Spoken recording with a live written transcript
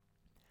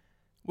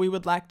We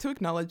would like to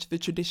acknowledge the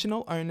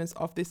traditional owners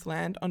of this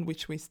land on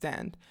which we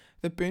stand,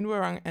 the Boon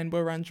Wurrung and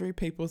Wurundjeri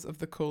peoples of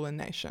the Kulin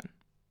Nation.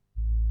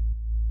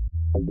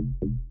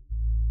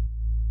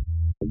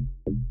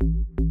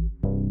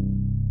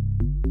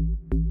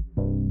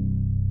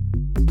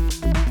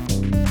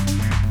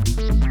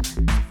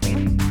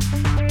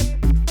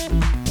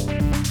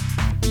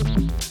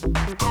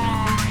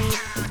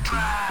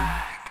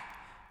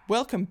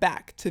 Welcome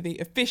back to the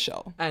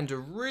official and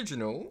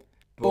original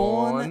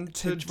Born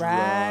to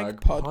Drag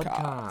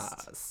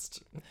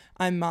podcast.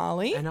 I'm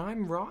Marley. And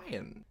I'm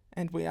Ryan.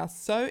 And we are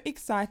so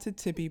excited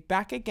to be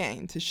back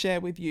again to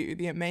share with you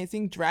the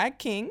amazing drag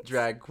kings,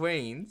 drag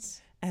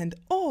queens, and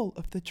all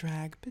of the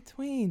drag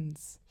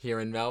betweens. Here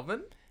in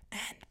Melbourne.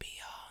 And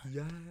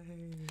beyond.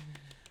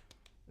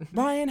 Yay.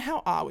 Ryan,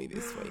 how are we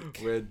this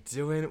week? We're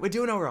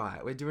doing all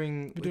right. We're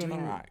doing all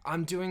right.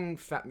 I'm doing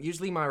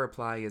usually my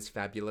reply is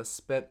fabulous,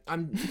 but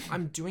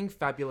I'm doing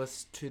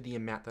fabulous to the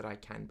amount that I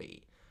can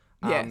be.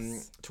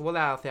 Yes. To all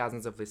our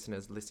thousands of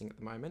listeners listening at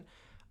the moment,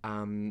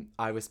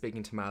 I was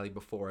speaking to Marley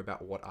before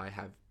about what I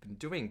have been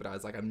doing, but I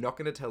was like, I'm not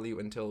going to tell you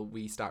until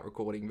we start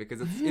recording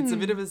because it's a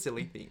bit of a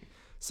silly thing.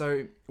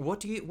 So,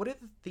 what are the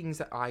things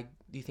that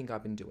you think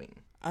I've been doing?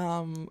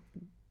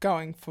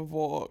 Going for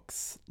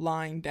walks,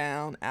 lying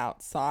down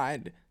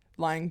outside,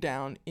 lying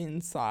down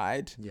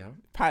inside,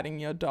 patting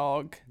your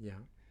dog,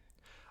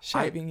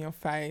 shaving your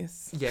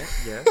face. Yeah,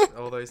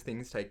 all those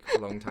things take a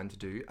long time to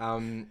do.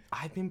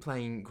 I've been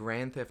playing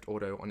Grand Theft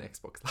Auto on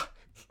Xbox Live.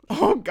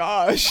 Oh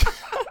gosh.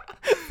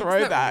 Throwback.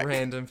 Isn't that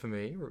random for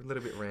me? A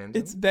little bit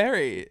random. It's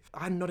very.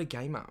 I'm not a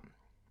gamer.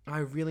 I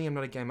really am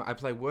not a gamer. I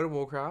play World of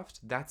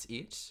Warcraft. That's it.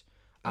 It's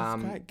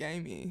quite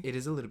gamey. It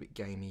is a little bit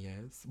gamey,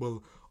 yes.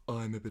 Well,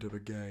 I'm a bit of a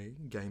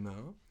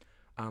gamer.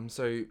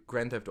 So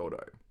Grand Theft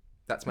Auto.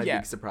 That's my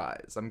big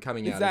surprise. I'm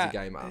coming out as a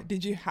gamer.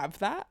 Did you have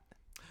that?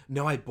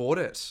 No, I bought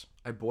it.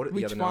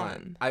 The other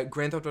one? night.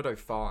 Grand Theft Auto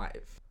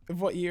 5.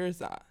 What year is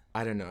that?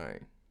 I don't know.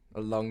 A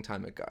long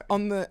time ago.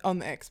 On the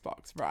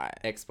Xbox, right?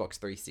 Xbox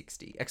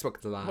 360.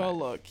 Xbox Live. Well,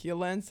 look, you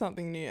learn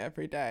something new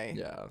every day.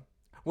 Yeah.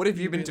 What have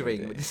you been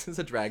doing? This is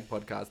a drag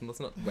podcast, and let's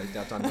not waste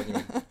our time talking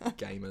about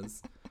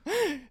gamers.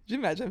 Could you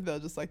imagine if they were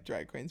just like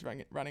drag queens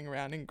running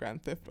around in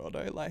Grand Theft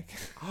Auto? Like,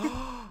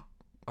 oh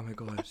my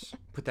gosh.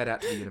 Put that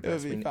out to the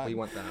universe. We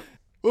want that.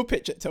 We'll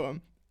pitch it to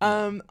them.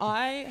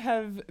 I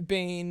have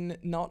been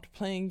not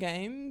playing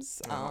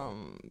games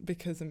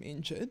because I'm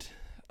injured.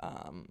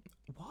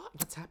 What?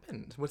 What's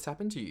happened? What's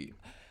happened to you?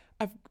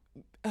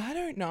 I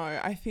don't know.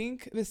 I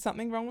think there's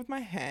something wrong with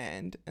my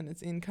hand and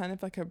it's in kind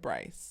of like a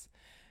brace.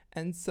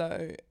 And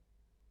so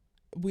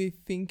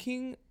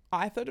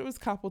I thought it was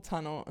carpal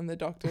tunnel and the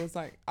doctor was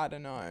like, I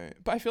don't know.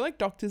 But I feel like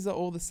doctors are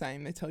all the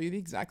same. They tell you the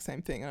exact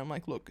same thing. And I'm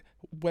like, look,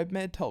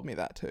 WebMed told me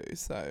that too.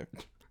 So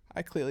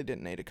I clearly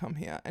didn't need to come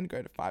here and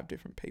go to 5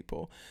 different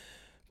people.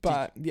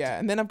 But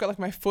and then I've got like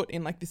my foot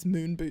in like this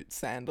moon boot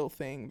sandal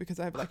thing because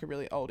I have like a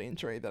really old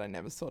injury that I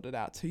never sorted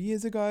out 2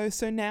 years ago.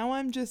 So now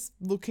I'm just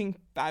looking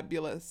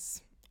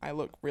fabulous. I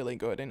look really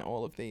good in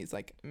all of these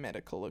like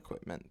medical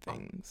equipment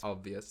things.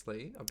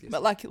 Obviously.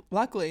 But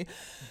luckily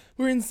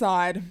we're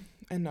inside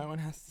and no one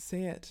has to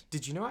see it.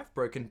 Did you know I've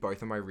broken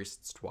both of my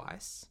wrists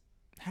twice?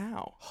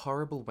 How?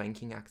 Horrible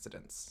wanking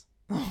accidents.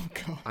 Oh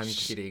gosh. I'm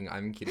kidding.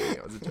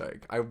 It was a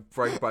joke. I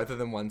broke both of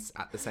them once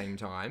at the same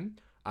time.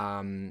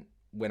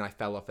 When I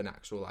fell off an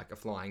actual, like a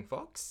flying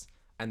fox.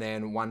 And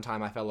then one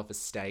time I fell off a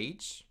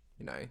stage,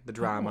 the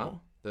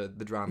drama, the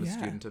drama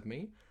student of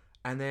me.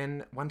 And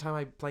then one time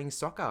I playing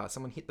soccer,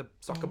 someone hit the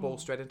soccer ball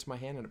straight into my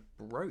hand and it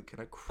broke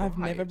and I cried. I've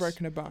never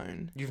broken a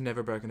bone. You've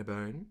never broken a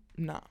bone?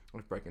 No.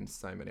 I've broken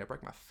so many. I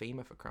broke my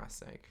femur for Christ's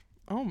sake.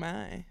 Oh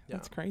my,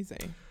 that's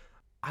crazy.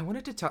 I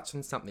wanted to touch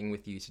on something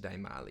with you today,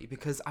 Marley,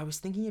 because I was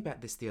thinking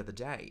about this the other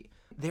day.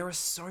 There are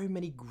so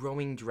many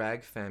growing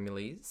drag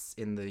families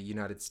in the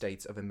United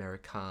States of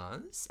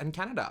Americas and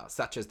Canada,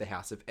 such as the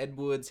House of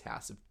Edwards,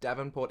 House of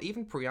Davenport.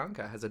 Even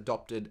Priyanka has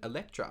adopted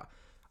Electra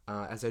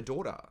as her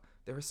daughter.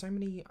 There are so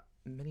many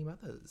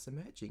mothers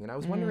emerging, and I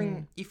was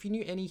wondering if you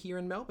knew any here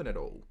in Melbourne at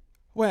all.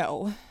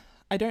 Well,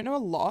 I don't know a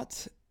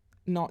lot,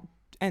 not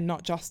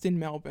just in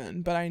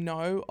Melbourne, but I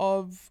know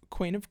of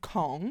Queen of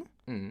Kong,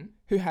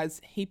 who has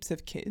heaps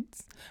of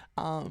kids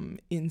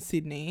in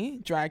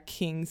Sydney, drag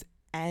kings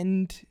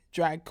and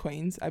drag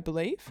queens, I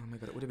believe. Oh my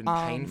God, it would have been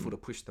painful to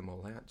push them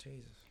all out.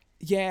 Jesus.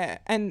 Yeah,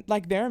 and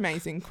like they're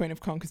amazing, Queen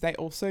of Kong, because they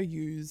also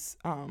use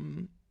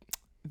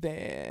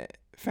their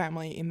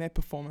family in their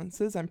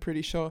performances. I'm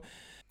pretty sure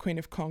Queen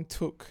of Kong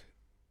took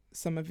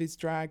some of his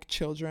drag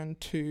children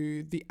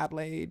to the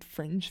Adelaide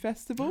Fringe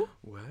Festival.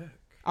 Work.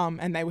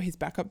 And they were his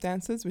backup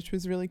dancers, which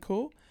was really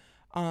cool.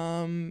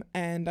 And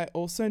I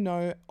also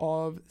know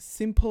of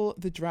Simple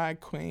the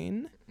Drag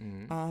Queen,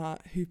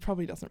 who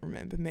probably doesn't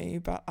remember me,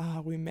 but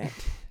we met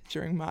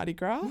during Mardi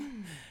Gras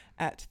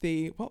at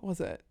what was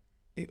it?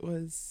 It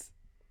was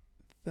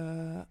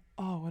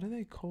what are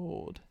they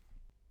called?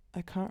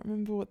 I can't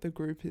remember what the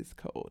group is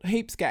called.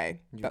 Heaps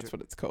Gay. That's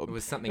what it's called. It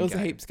was something It was gay.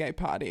 a Heaps Gay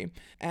party.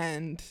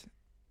 And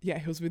yeah,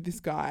 he was with this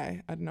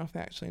guy. I don't know if they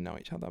actually know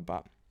each other,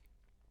 but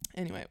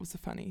Anyway, it was a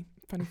funny.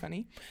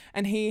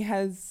 And he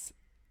has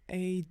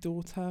a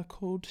daughter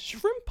called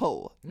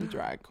Shrimple, the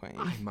drag queen.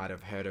 I might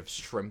have heard of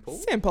Shrimple.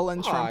 Simple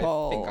and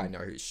Shrimple. I think I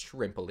know who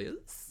Shrimple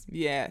is.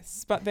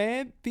 Yes, but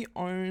they're the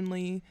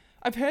only...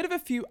 I've heard of a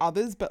few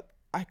others, but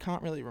I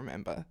can't really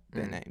remember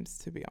their names,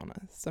 to be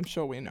honest. I'm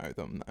sure we know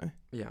them, though.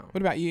 Yeah.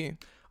 What about you?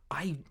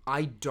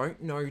 I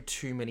don't know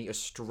too many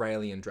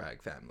Australian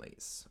drag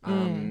families.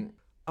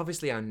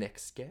 Obviously, our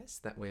next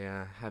guest that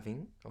we're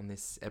having on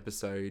this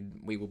episode,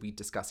 we will be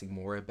discussing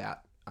more about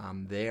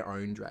their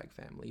own drag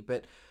family.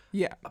 But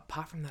Yeah.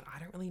 apart from that, I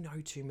don't really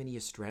know too many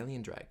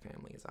Australian drag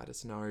families. I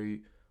just know,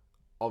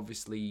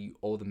 obviously,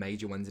 all the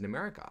major ones in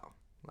America.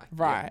 Like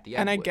Right. the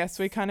And I Edwards. guess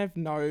we kind of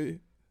know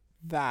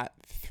that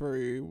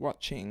through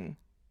watching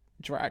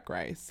Drag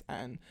Race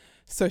and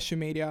social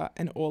media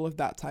and all of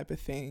that type of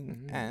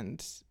thing.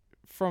 And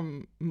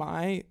from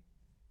my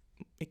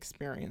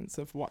experience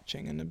of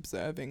watching and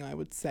observing, I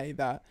would say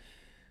that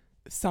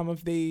some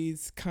of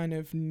these kind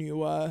of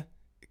newer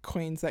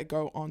queens that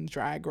go on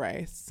Drag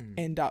Race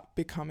end up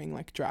becoming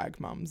like drag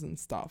mums and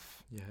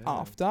stuff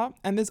after.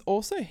 And there's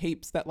also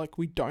heaps that like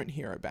we don't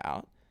hear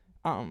about,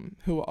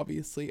 who are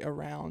obviously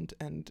around,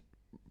 and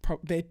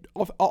they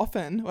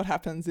often what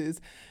happens is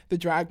the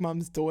drag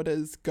mums'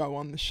 daughters go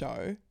on the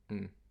show,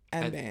 and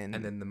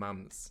then the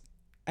mums.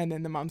 And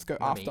then the mums go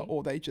Mummy. after,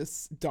 or they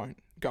just don't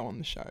go on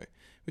the show,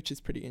 which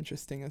is pretty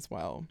interesting as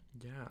well.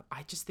 Yeah,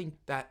 I just think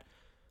that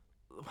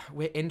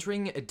we're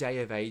entering a day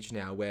of age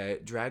now where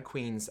drag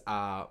queens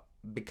are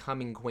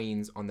becoming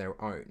queens on their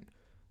own.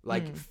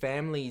 Like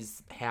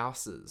families,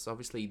 houses,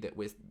 obviously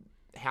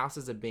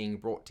houses are being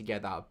brought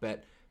together,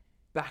 but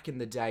back in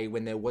the day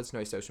when there was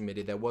no social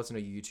media, there was no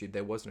YouTube,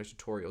 there was no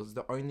tutorials,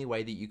 the only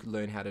way that you could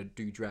learn how to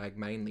do drag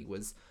mainly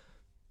was,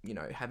 you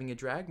know, having a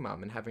drag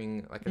mum and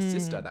having like a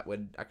sister that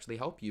would actually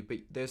help you. But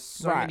there's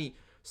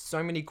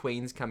so many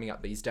queens coming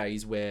up these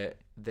days where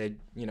they've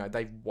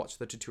watched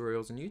the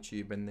tutorials on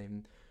YouTube, and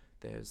then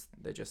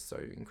they're just so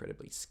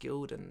incredibly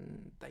skilled,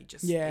 and they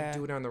just they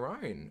do it on their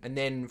own. And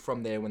then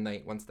from there,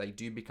 once they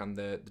do become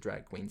the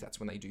drag queens, that's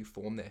when they do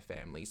form their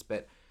families.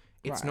 But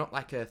it's not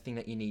like a thing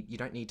that you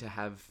don't need to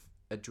have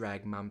a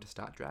drag mum to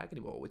start drag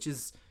anymore,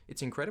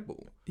 it's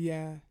incredible.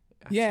 Yeah.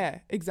 Yeah,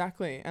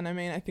 exactly. And I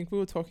mean, I think we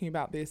were talking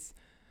about this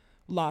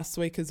last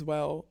week as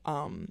well,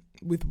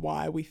 with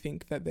why we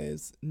think that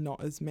there's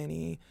not as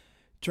many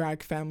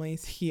drag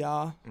families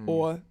here,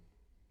 or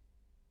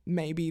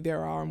maybe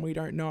there are and we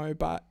don't know,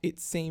 but it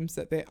seems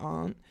that there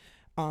aren't.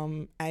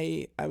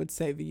 I would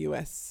say the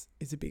US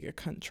is a bigger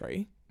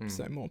country,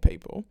 so more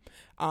people.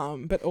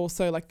 But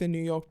also like the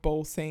New York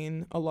ball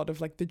scene, a lot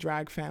of like the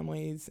drag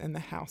families and the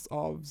house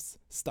ofs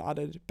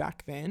started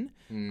back then,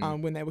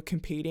 when they were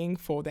competing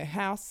for their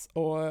house,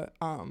 or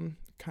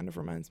kind of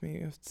reminds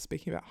me of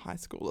speaking about high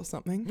school or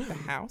something, the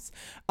house.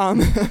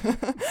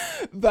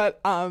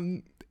 But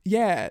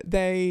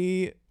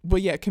they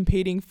were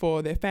competing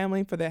for their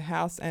family, for their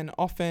house, and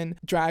often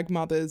drag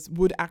mothers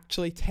would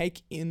actually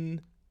take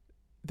in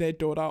their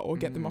daughter or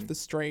get them off the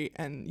street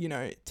and, you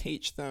know,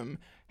 teach them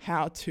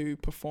how to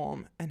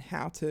perform and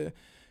how to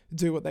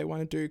do what they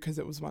want to do, because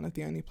it was one of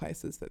the only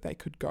places that they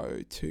could go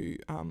to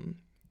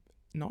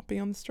not be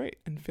on the street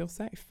and feel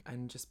safe.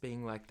 And just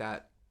being like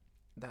that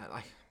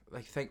I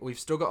think we've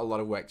still got a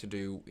lot of work to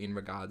do in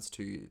regards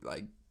to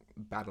like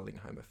battling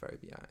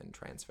homophobia and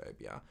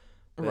transphobia.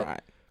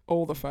 Right.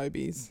 All the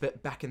phobies.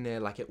 But back in there,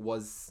 like it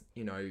was,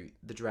 you know,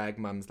 the drag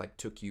mums like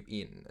took you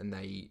in and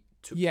they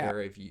took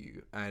care of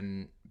you.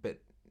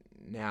 But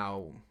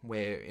now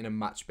we're in a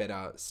much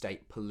better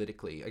state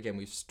politically. Again,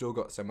 we've still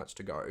got so much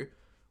to go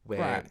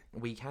where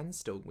we can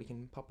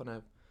pop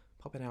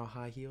in our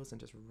high heels and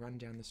just run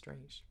down the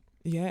street.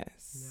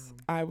 Yes.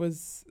 No. I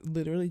was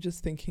literally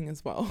just thinking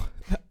as well.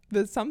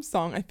 There's some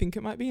song, I think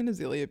it might be an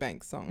Azealia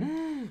Banks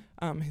song.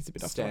 He's a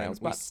bit off the rails,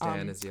 but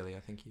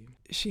Azealia, thank you.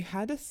 She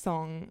had a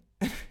song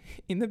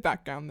in the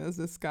background. There's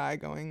this guy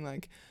going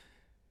like,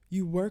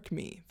 "You work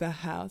me, the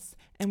house,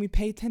 and we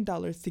pay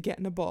 $10 to get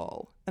in a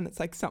ball," and it's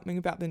like something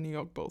about the New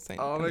York ball scene.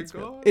 Oh my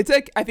god! It's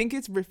like, I think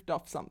it's riffed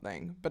off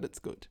something, but it's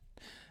good.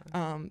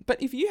 But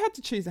if you had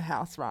to choose a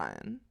house,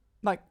 Ryan,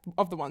 like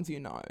of the ones you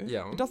know,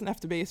 it doesn't have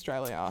to be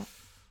Australia.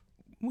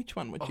 Which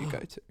one would you go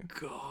to?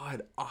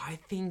 God, I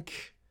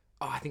think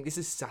this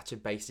is such a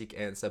basic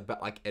answer,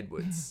 but like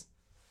Edwards.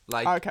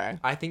 Like, okay.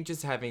 I think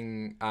just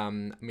having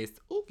Miss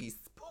Oogie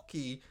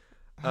Spooky,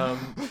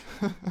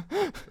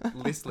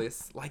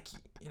 Listless, like,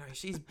 you know,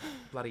 she's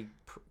bloody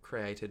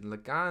created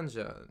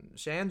Laganja,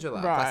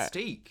 Shangela,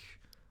 Plastique.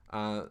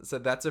 So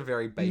that's a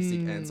very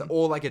basic answer.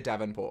 Or like a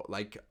Davenport.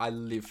 Like, I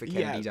live for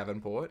Kennedy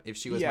Davenport. If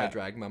she was my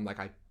drag mum, like,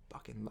 I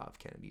fucking love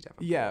Kennedy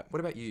Davenport. Yeah. What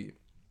about you?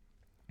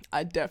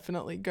 I'd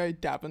definitely go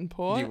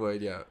Davenport. You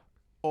would, yeah.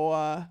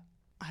 Or,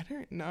 I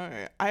don't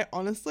know. I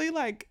honestly,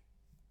 like,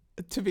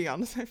 to be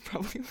honest, I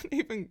probably wouldn't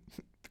even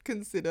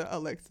consider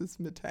Alexis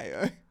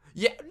Mateo.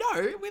 Yeah,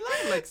 no, we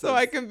love Alexis. So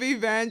I can be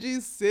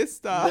Vanjie's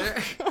sister.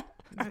 Yeah.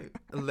 No,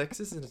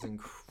 Alexis is an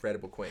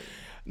incredible queen.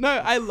 No,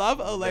 I love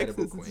Incredible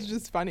Alexis. queen. It's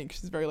just funny 'cause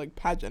she's very like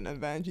pageant,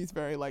 and Vanjie's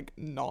very like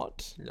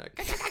not. Like,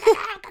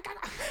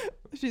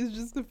 She's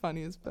just the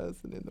funniest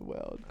person in the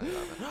world. I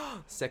love it.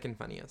 Second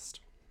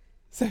funniest.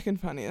 Second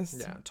funniest.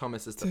 Yeah,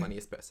 Thomas is the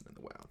funniest person in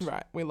the world.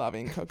 Right, we love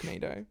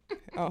incognito.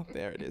 Oh,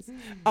 there it is.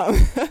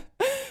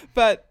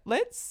 But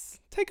let's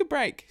take a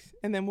break,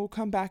 and then we'll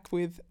come back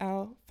with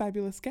our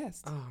fabulous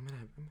guest. Oh, I'm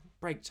gonna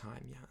break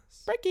time.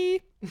 Yes.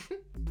 Breaky.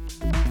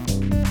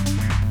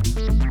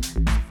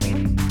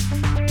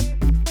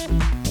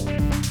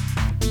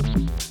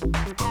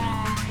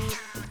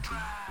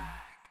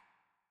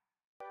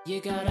 You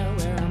gotta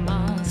wear a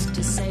mask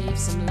to save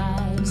some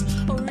lives,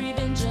 or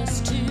even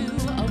just to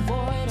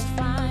avoid a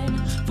fine.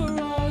 For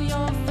all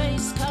your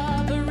face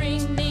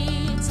covering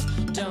needs,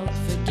 don't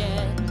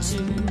forget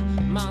to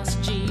mask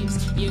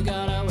Jeeves. You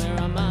gotta wear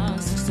a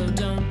mask, so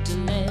don't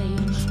delay,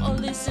 or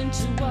listen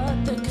to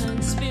what the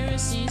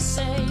conspiracies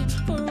say.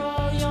 For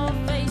all your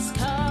face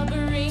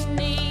covering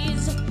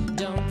needs,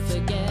 don't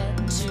forget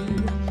to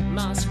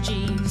mask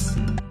Jeeves.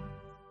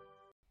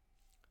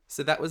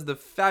 So that was the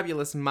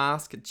fabulous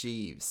Mask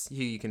Jeeves, who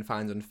you can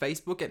find on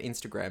Facebook and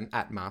Instagram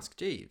at Mask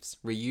Jeeves.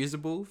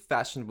 Reusable,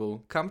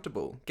 fashionable,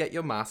 comfortable. Get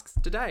your masks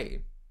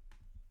today.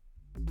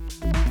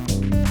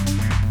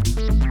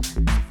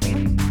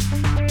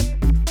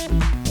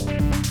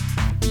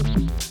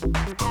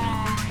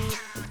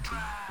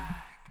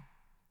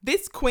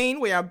 This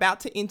queen we are about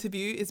to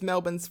interview is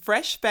Melbourne's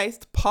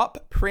fresh-faced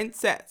pop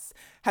princess.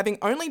 Having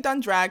only done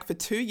drag for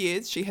 2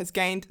 years, she has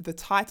gained the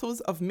titles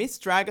of Miss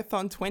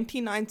Dragathon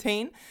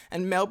 2019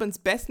 and Melbourne's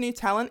Best New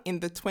Talent in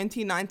the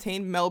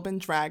 2019 Melbourne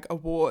Drag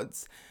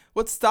Awards.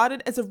 What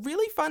started as a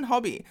really fun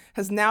hobby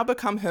has now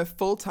become her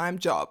full-time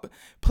job.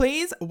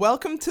 Please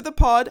welcome to the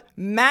pod,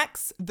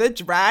 Max the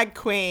Drag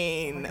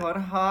Queen. God,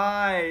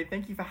 hi.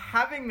 Thank you for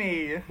having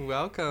me.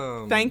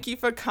 Welcome. Thank you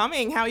for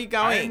coming. How are you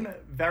going? I'm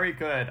very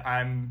good.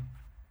 I'm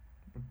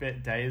a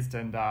bit dazed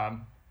and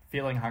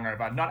feeling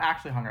hungover. Not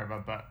actually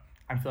hungover, but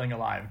I'm feeling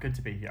alive. Good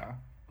to be here.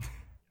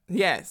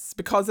 Yes,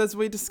 because as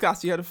we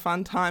discussed, you had a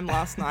fun time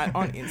last night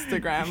on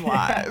Instagram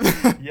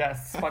Live.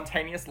 Yes,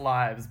 spontaneous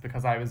lives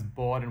because I was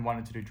bored and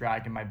wanted to do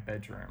drag in my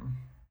bedroom.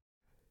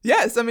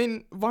 Yes, I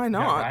mean, why Yeah,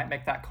 not? right?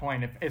 Make that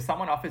coin. If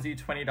someone offers you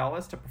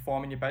 $20 to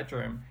perform in your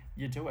bedroom,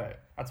 you do it.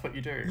 That's what you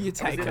do. You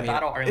take it. Was it. either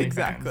that or OnlyFans,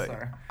 Exactly. so.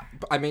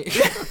 I mean,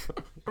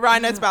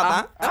 Ryan knows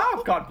about that.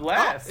 Oh, God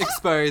bless.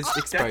 exposed.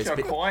 Get your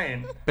But,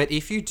 coin. but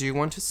if you do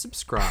want to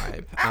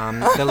subscribe,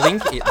 the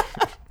link is...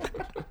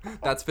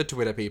 That's for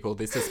Twitter people.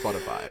 This is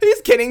Spotify.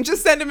 He's kidding.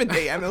 Just send him a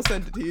DM. He'll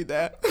send it to you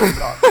there.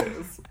 Got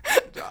this.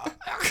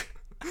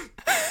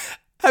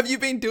 Have you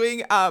been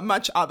doing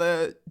much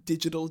other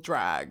digital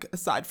drag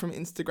aside from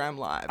Instagram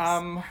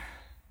Lives?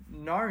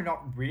 No,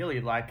 not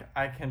really. Like,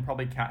 I can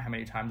probably count how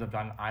many times I've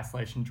done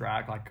isolation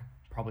drag, like,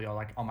 probably all,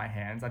 like, on my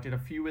hands. I did a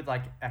few with,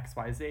 like,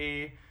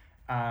 XYZ.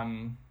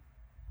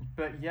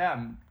 But,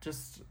 yeah,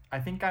 just, I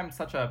think I'm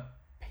such a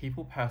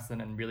people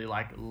person and really,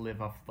 like,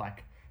 live off,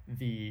 like,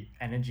 the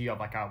energy of,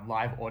 like, a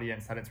live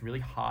audience that it's really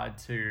hard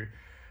to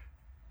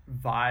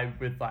vibe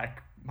with,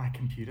 like, my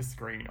computer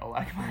screen or,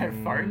 like, my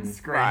phone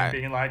screen right.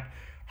 being, like,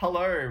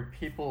 hello,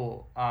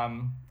 people.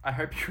 I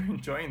hope you're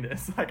enjoying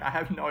this. Like, I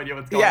have no idea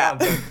what's going on.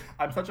 So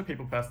I'm such a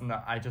people person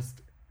that I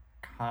just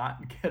can't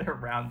get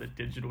around the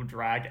digital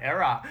drag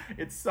era.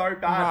 It's so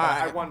bad.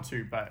 Right. I want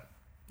to, but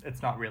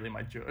it's not really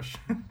my Jewish.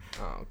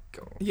 Oh,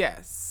 God.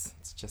 Yes.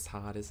 It's just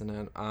hard, isn't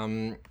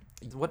it?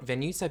 What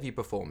venues have you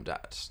performed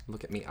at?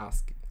 Look at me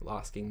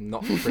asking,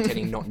 not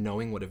pretending not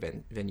knowing what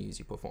venues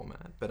you perform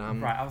at. But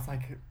Right, I was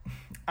like,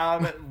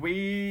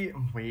 we,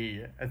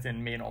 as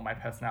in me and all my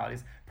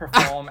personalities,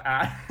 perform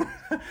at,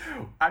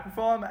 I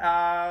perform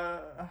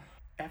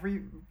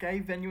every gay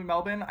venue in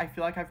Melbourne. I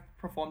feel like I've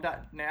performed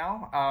at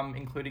now,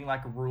 including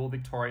like Rural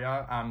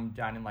Victoria,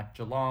 down in like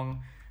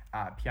Geelong,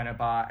 Piano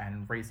Bar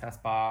and Recess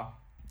Bar,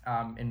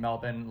 in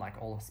Melbourne,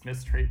 like all of Smith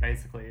Street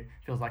basically.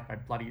 Feels like my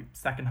bloody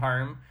second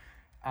home.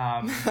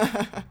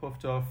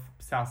 Poofed off,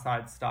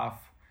 Southside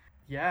stuff.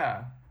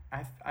 Yeah,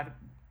 I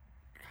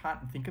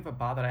can't think of a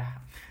bar that I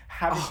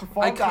haven't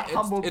performed at.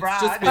 Humble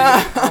brag. Just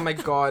been, oh my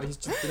God, he's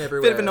just been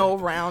everywhere. Bit of an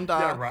all-rounder.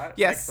 Yeah, right?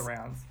 Yes. Makes the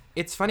rounds.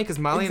 It's funny because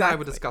Marley and I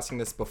were Exactly. discussing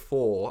this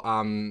before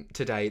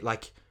today.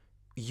 Like,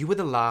 you were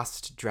the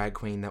last drag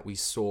queen that we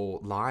saw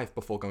live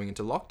before going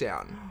into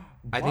lockdown.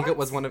 I think it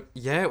was one of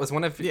it was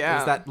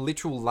that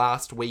literal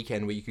last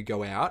weekend where you could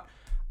go out.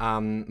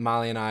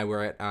 Marley and I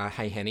were at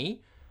Hey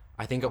Henny.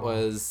 I think it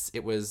was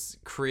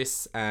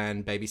Chris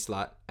and Baby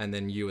Slut and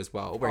then you as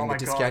well, wearing the my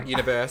Discount God.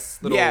 Universe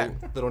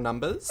little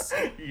numbers,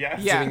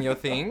 Yes. Yeah. doing your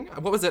thing.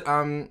 What was it?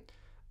 You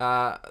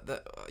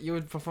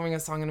were performing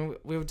a song and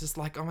we were just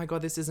like, oh my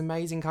God, this is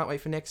amazing! Can't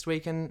wait for next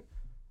week. And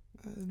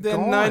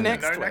Then no Gone.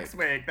 next No week. next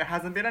week. There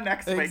hasn't been a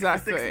next week for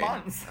Exactly. 6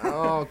 months.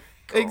 oh,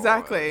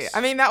 Exactly. gosh.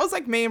 I mean, that was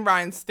like me and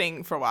Ryan's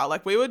thing for a while.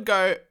 Like, we would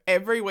go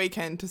every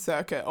weekend to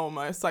Circuit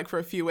almost, like for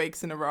a few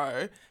weeks in a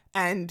row.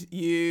 And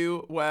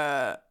you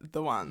were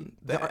the one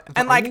there. The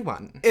and like, only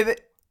one.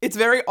 it's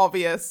very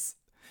obvious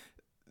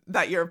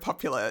that you're a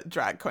popular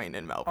drag queen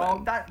in Melbourne.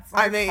 Oh, that's so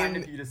I kind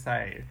mean- of you to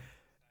say.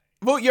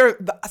 Well, you're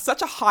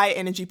such a high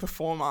energy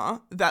performer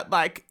that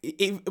like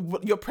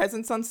your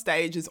presence on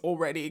stage is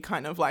already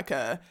kind of like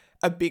a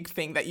big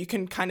thing that you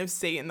can kind of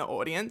see in the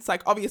audience.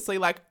 Like obviously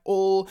like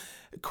all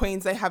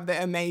queens, they have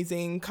their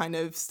amazing kind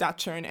of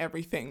stature and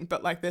everything,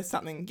 but like there's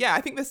something,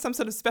 I think there's some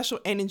sort of special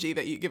energy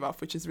that you give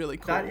off, which is really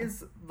cool. That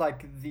is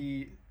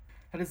the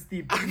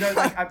no,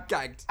 like I've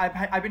Gagged.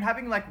 I've been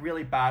having like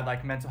really bad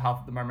like mental health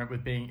at the moment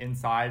with being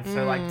inside.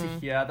 So like to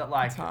hear that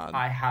like hard.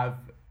 I have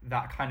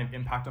that kind of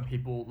impact on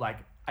people, like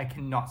I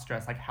cannot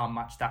stress like how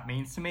much that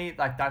means to me.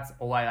 Like that's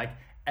all I like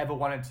ever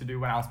wanted to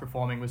do when I was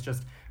performing, was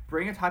just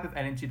bring a type of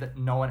energy that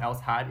no one else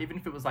had, even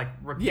if it was like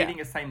repeating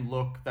the same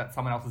look that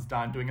someone else has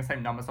done, doing the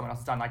same number someone else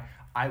has done. Like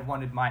I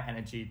wanted my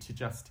energy to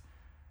just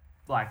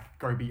like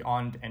go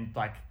beyond and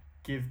like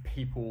give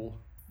people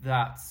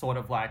that sort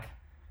of like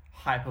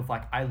hype of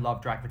like, I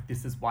love drag, like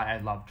this is why I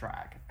love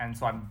drag. And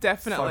so I'm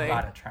Definitely. so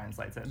glad it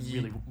translates. It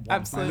really warms my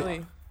Absolutely.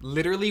 heart.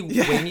 Literally,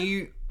 when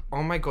you...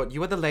 Oh my God,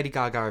 you are the Lady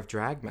Gaga of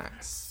drag,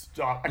 Max.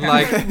 Stop. I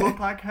Like- can't look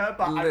like her,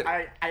 but Li-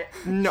 I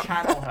No.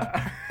 channel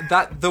her.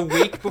 That the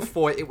week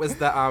before it was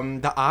the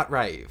art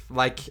rave,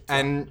 like,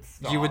 and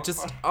you would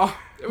just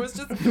it was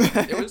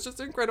just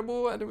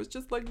incredible, and it was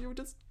just like you were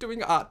just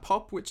doing art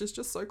pop, which is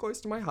just so close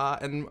to my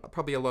heart and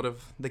probably a lot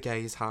of the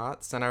gays'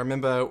 hearts. And I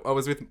remember I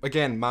was with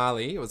again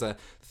Marley. It was a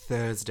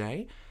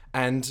Thursday,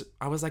 and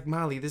I was like,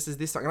 Marley, this is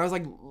this song, and I was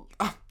like,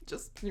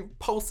 just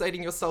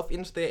pulsating yourself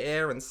into the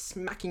air and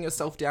smacking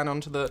yourself down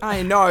onto the.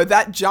 I know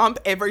that jump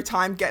every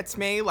time gets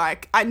me.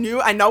 Like I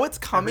know it's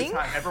coming. Every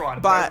time, everyone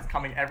knows but it's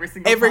coming every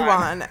single time.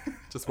 everyone,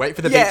 Just wait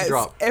for the beat to yes,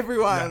 drop.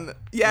 everyone,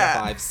 Yeah,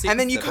 yeah. 5, 6, And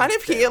then you 7, kind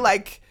of hear down.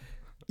 like,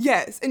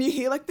 yes, and you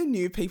hear like the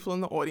new people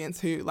in the audience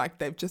who like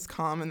they've just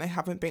come and they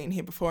haven't been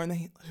here before, and they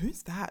hear,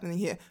 who's that? And they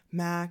hear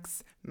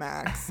Max,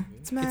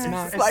 it's Max.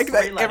 Max. Like It's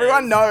that, 3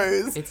 everyone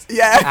letters. knows. It's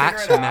yeah. at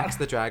Figure it out. Max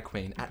the Drag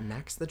Queen. At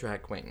Max the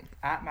Drag Queen.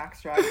 At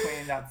Max Drag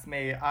Queen, that's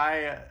me.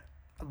 I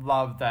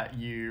love that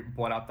you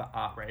brought up the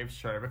Art Rave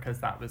show, because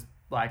that was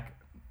like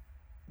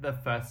the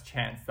first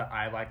chance that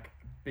I like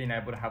being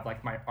able to have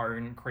like my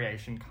own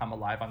creation come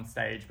alive on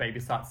stage. Baby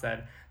Sart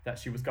said that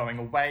she was going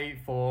away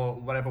for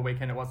whatever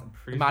weekend it was. I'm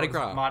pretty Mardi sure it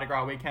was Gras. Mardi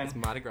Gras weekend. It's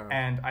Mardi Gras.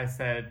 And I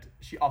said,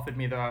 she offered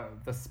me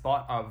the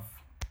spot of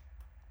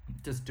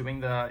just doing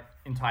the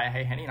entire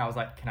Hey Henny, and I was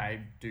like, can I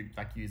do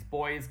like use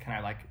boys? Can I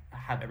like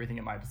have everything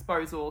at my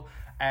disposal?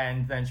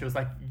 And then she was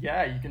like,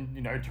 yeah, you can,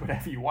 do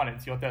whatever you want.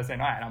 It's your Thursday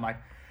night. And I'm like,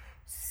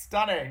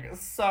 stunning.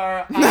 So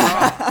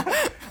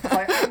I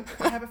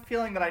have a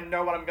feeling that I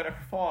know what I'm going to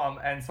perform,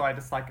 and so I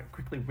just like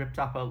quickly whipped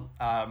up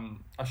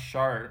a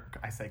show.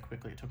 I say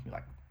quickly, it took me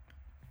like,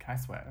 can I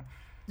swear?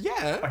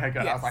 Yeah. Okay,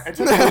 good. I was Yes. like, it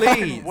took me a Please.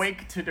 fucking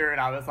week to do, and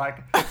I was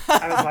like,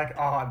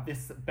 oh,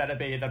 this better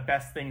be the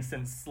best thing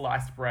since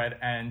sliced bread.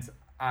 And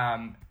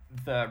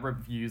the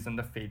reviews and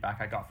the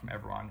feedback I got from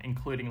everyone,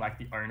 including like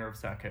the owner of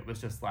Circuit, was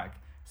just like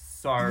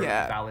so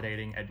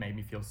validating. It made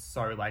me feel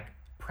so like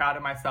proud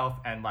of myself,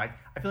 and like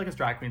I feel like as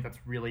drag queens, that's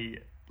really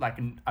like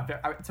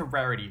it's a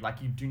rarity.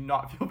 Like you do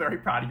not feel very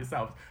proud of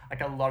yourself.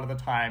 Like a lot of the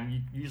time,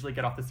 you usually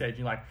get off the stage and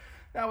you're like,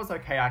 that was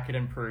okay, I could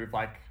improve,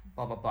 like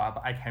blah blah blah.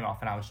 But I came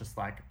off and I was just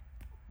like,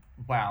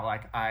 wow,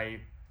 like I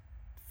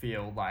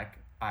feel like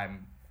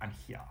I'm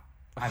here.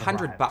 I've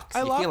 $100. arrived.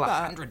 You love feel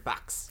like that.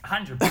 $100.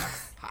 $100.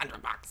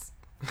 $100.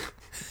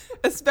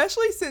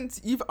 Especially since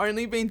you've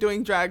only been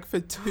doing drag for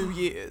 2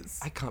 years.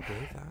 I can't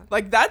believe that.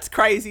 Like that's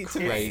crazy to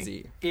me.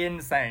 Crazy.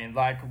 Insane.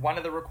 Like one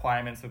of the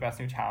requirements for Best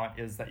New Talent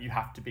is that you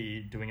have to be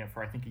doing it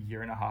for I think a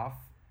year and a half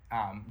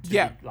to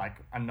Yeah. be like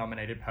a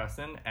nominated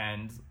person.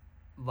 And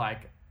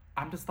like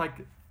I'm just like,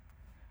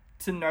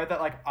 to know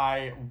that like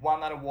I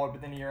won that award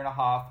within a year and a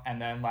half, and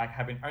then like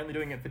have been only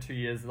doing it for 2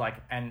 years, like,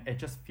 and it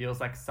just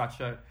feels like such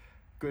a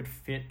good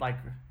fit. Like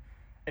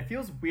it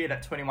feels weird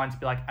at 21 to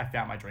be like, I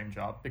found my dream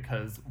job,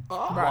 because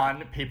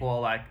one, people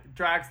are like,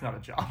 drag's not a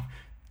job.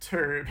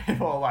 2,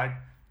 people are like,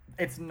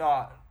 it's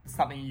not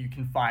something you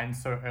can find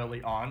so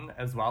early on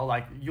as well.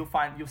 Like you'll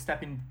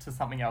step into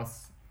something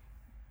else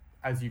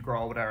as you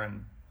grow older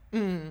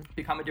and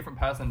become a different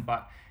person,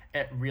 but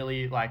it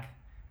really like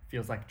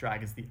feels like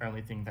drag is the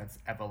only thing that's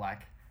ever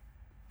like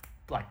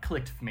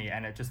clicked for me,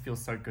 and it just feels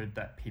so good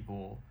that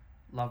people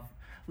love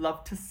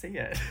to see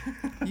it.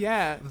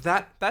 Yeah,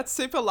 That that's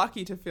super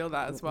lucky to feel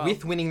that as well.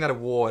 with winning that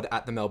award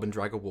at the Melbourne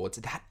Drag Awards,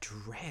 that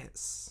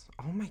dress.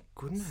 Oh my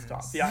goodness.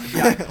 Stop. The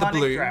iconic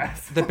Blue,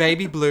 dress. the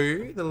baby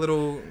blue, the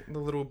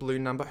little blue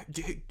number.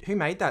 Who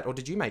made that, or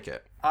did you make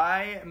it?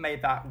 I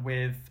made that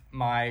with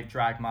my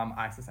drag mum,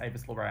 Isis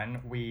Avis Loren.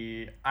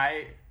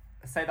 I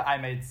say that I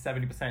made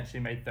 70%, she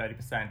made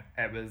 30%.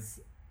 It was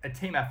a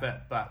team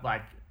effort, but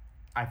like,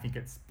 I think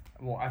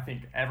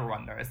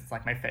everyone knows it's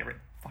like my favorite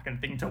fucking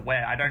thing to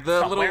wear. I don't The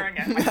stop little- wearing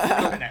it. I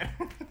still in it.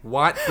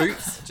 White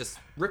boots. Just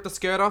rip the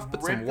skirt off,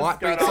 put some Rip the white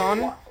skirt boots off,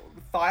 on.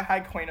 Thigh high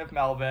queen of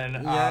Melbourne.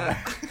 Yeah.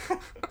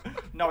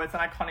 No, it's an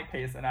iconic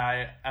piece, and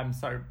I am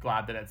so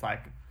glad that it's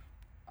like,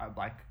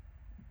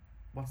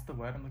 what's the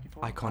word I'm looking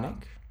for?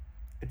 Iconic.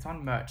 It's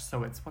on merch,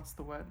 so it's, what's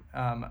the word?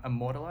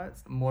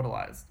 Immortalized?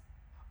 Immortalized.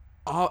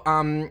 Oh, Do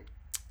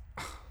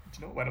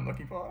you know what word I'm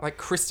looking for? like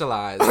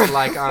crystallized.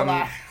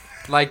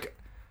 Like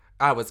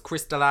I was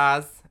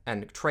crystallized,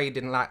 and Trey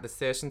didn't like the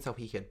session, so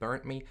he had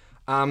burnt me.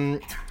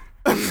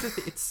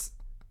 It's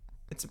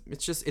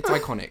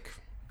iconic.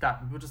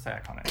 That, we'll just say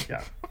iconic,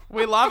 yeah.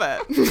 We love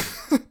it.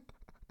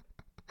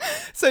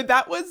 So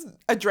that was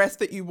a dress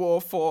that you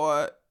wore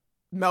for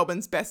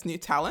Melbourne's Best New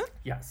Talent.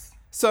 Yes.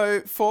 So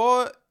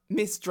for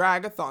Miss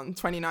Dragathon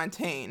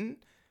 2019,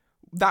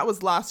 that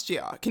was last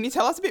year. Can you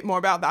tell us a bit more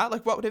about that?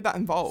 Like, what did that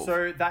involve?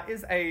 So that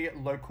is a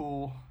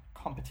local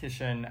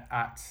competition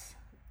at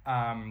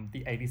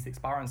the 86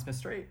 bar on Smith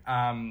Street.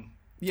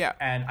 Yeah.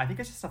 And I think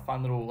it's just a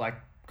fun little like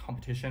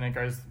competition. It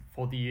goes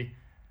for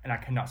and I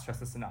cannot stress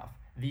this enough,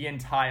 the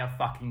entire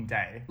fucking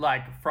day.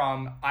 Like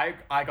from, I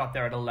got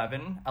there at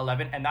 11,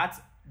 and that's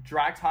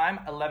drag time.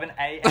 11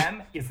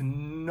 a.m. is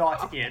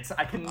not it.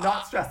 I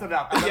cannot stress it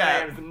enough. 11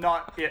 a.m. is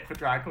not it for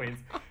drag queens.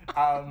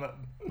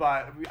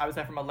 But I was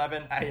there from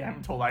 11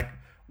 a.m. till like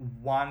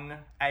 1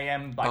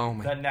 a.m.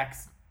 like the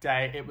next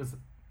day. It was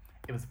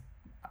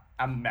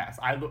a mess.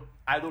 I looked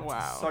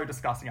so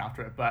disgusting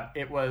after it, but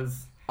it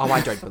was... Oh,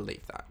 I don't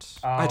believe that.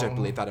 I don't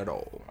believe that at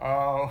all.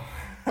 Oh,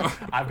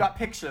 I've got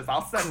pictures.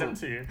 I'll send them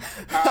to you.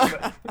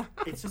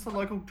 It's just a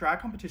local drag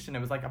competition. It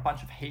was like a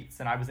bunch of heats,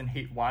 and I was in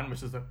heat 1,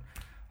 which is at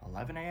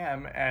 11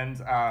 a.m. And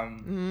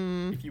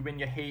if you win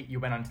your heat, you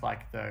went on to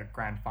like the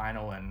grand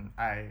final, and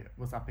I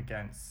was up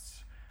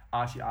against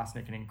Archie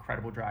Arsenic, an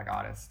incredible drag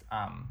artist,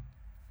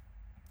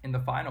 in the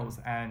finals,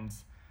 and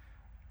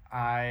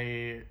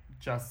I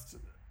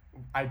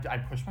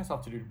pushed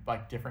myself to do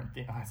like different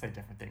things. I say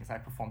different things. I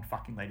performed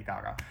fucking Lady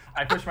Gaga.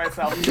 I pushed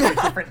myself to do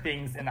different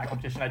things in that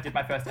competition. I did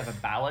my first ever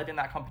ballad in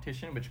that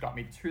competition, which got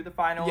me to the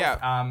finals. Yeah.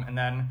 And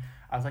then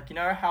I was like, you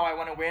know how I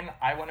want to win?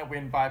 I want to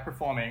win by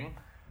performing.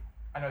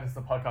 I know this is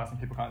a podcast and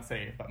people can't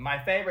see, but my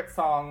favorite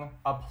song,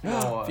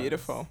 Applause.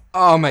 Beautiful.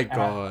 Oh my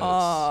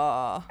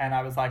god. And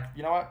I was like,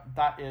 you know what?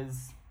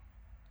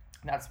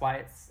 That's why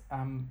it's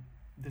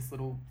this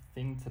little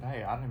thing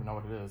today. I don't even know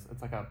what it is.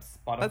 It's like a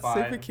Spotify That's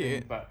super thing,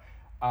 cute. but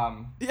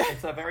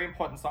it's a very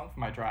important song for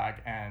my drag,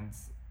 and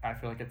I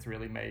feel like it's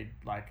really made,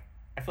 like,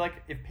 I feel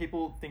like if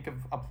people think of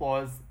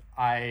Applause,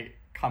 I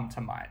come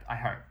to mind. I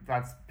hope.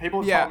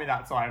 People told me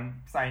that, so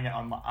I'm saying it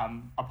on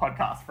a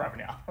podcast forever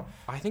now.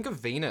 I think of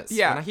Venus.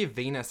 Yeah. When I hear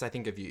Venus, I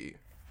think of you.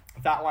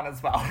 That one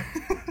as well.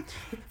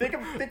 think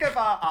of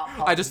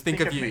I just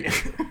think of you. me.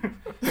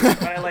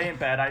 When I lay in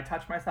bed, I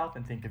touch myself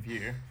and think of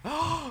you.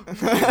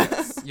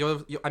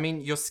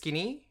 You're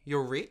skinny,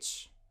 you're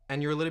rich,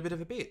 and you're a little bit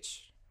of a bitch.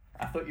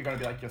 I thought you were going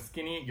to be like, you're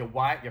skinny, you're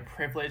white, you're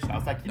privileged. And I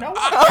was like, you know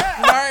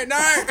what?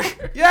 No.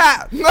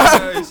 Yeah.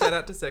 So, shout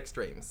out to Sex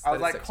Dreams. I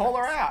was like, call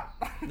her out.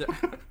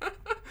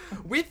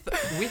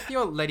 With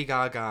your Lady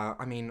Gaga,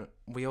 I mean,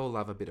 we all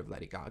love a bit of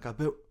Lady Gaga,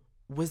 but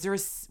was there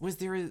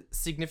a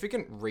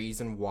significant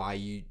reason why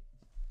you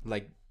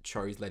like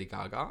chose Lady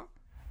Gaga?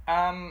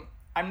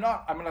 I'm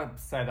gonna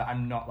say that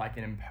I'm not like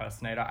an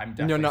impersonator. I'm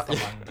definitely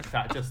someone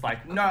that just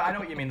like, no, I know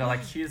what you mean though.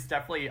 Like, she's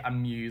definitely a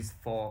muse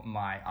for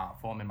my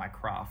art form and my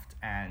craft.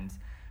 And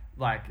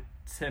like,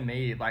 to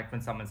me, like when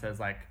someone says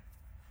like,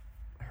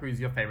 who's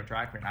your favorite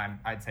drag queen?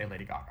 I'd say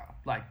Lady Gaga.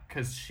 Like,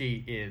 cause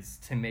she is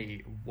to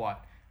me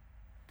what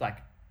like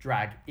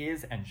drag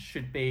is and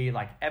should be,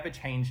 like ever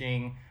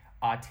changing,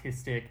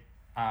 artistic,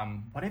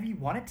 whatever you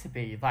want it to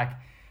be. Like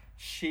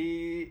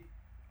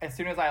as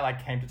soon as I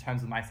like came to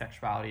terms with my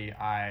sexuality,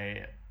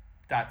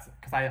 that's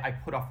because I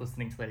put off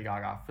listening to Lady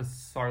Gaga for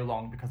so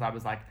long, because I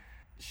was like,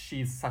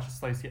 she's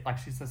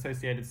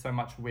associated so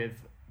much with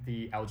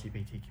the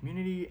LGBT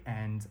community,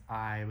 and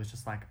I was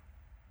just like,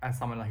 as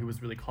someone who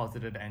was really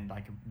closeted and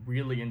like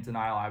really in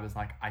denial, I was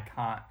like, I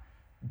can't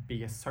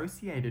be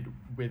associated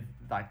with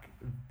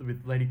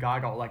Lady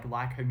Gaga or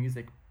like her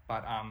music.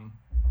 But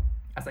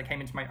as I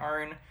came into my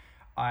own,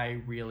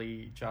 I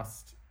really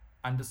just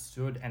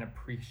understood and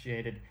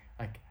appreciated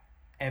like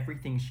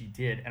everything she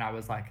did, and I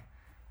was like,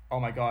 oh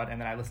my god.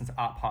 And then I listened to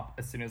Art Pop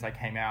as soon as I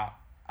came out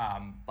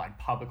like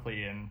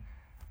publicly, and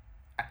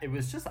it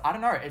was just, I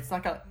don't know, it's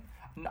like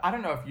I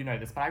don't know if you know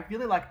this, but I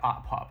really like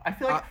Art Pop. I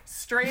feel like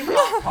stream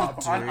Art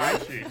Pop on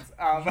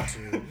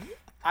iTunes.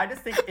 I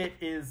just think it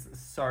is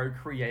so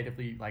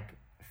creatively like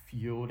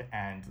fueled,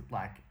 and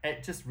like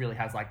it just really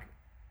has like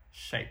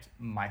shaped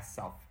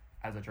myself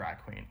as a drag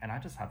queen, and I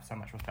just have so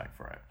much respect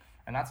for it.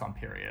 And that's on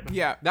period.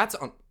 Yeah. That's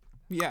on.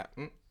 Yeah.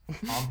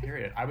 On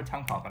period. I would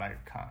tongue pop, but I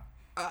can't.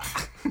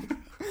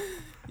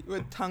 You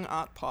would tongue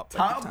Art Pop.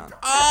 Tongue?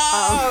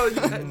 Oh!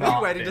 Were you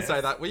Not waiting to this. say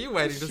that? Were you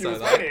waiting to She say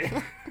was that? ready.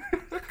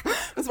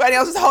 I was waiting. I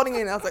was just holding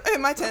it. I was like, okay,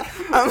 my turn.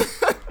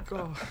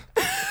 God.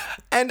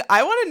 And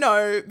I want to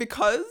know,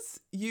 because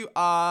you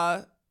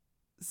are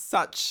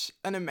such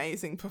an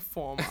amazing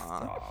performer.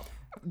 Stop.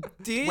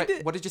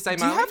 Wait, what did you say,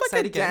 Do you Marley? have, like, Say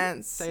it a again.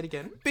 dance? Say it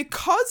again.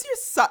 Because you're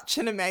such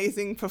an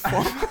amazing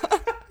performer,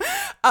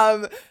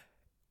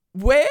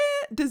 where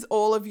does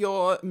all of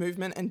your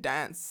movement and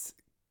dance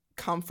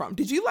come from?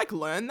 Did you like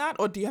learn that,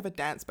 or do you have a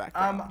dance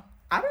background?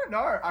 I don't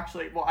know,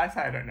 actually. Well, I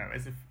say I don't know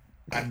as if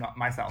I'm not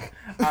myself.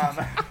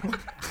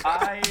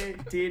 I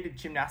did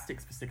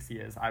gymnastics for 6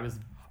 years. I was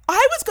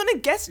gonna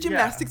guess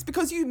gymnastics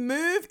because you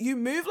move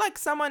like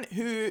someone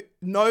who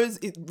knows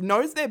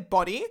their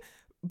body,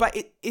 but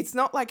it's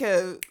not like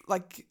I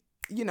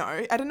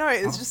don't know.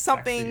 It's just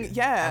something. Sexy.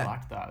 Yeah. I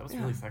liked that. It was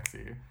really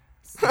sexy.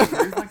 So it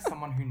was like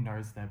someone who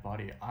knows their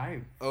body.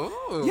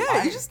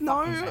 You just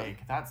know.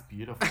 That's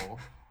beautiful.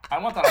 I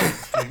want that on a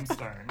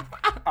tombstone.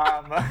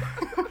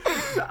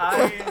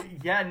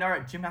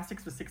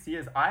 Gymnastics for 6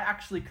 years. I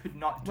actually could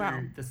not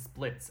do the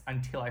splits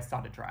until I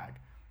started drag.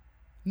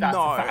 That's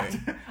a fact.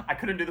 I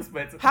couldn't do the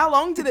splits. How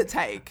long did it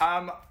take?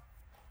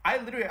 I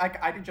literally,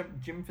 I did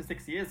gym for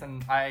 6 years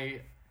and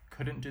I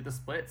couldn't do the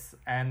splits.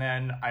 And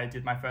then I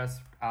did my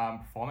first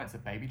performance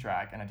at Baby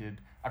Drag, and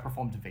I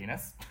performed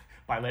Venus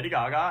by Lady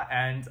Gaga,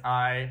 and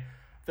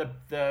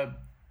the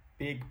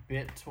big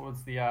bit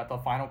towards the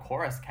final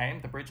chorus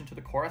came, the bridge into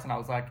the chorus, and I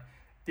was like,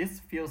 this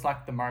feels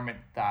like the moment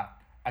that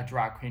a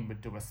drag queen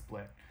would do a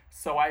split.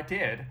 So I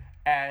did,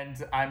 and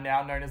I'm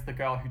now known as the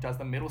girl who does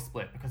the middle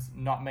split because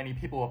not many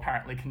people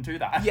apparently can do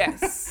that.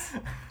 Yes.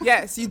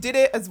 Yes, you did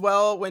it as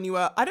well when you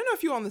were, I don't know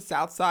if you were on the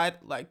south side,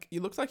 like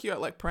you looked like you were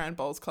at like Paran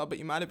Bowls Club, but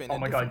you might have been Oh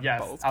my god,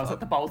 yes. I was at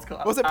the Bowls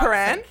Club. Was it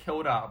Paran? St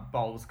Kilda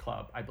Bowls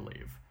Club, I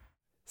believe.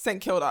 St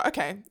Kilda.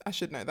 Okay, I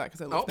should know that because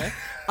I live there.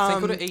 St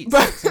Kilda East.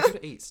 St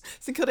Kilda East.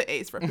 St Kilda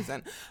East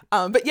represent.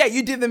 But yeah,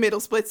 you did the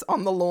middle splits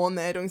on the lawn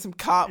there, doing some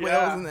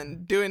cartwheels and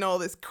then doing all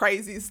this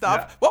crazy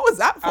stuff. Yeah. What was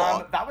that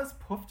for? That was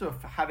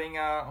Pooftoof having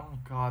oh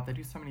god, they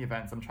do so many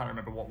events. I'm trying to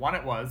remember what one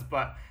it was,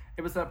 but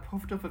it was a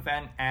Pooftoof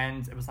event,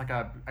 and it was like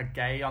a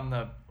gay on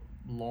the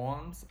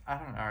lawns. I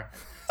don't know.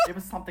 It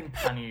was something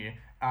punny.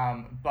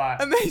 But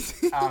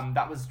Amazing.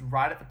 That was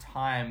right at the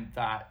time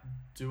that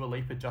Dua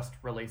Lipa just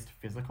released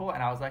Physical,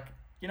 and I was like,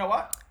 you know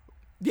what?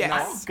 Yes.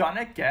 I'm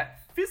gonna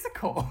get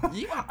physical.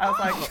 Yeah. I was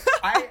like,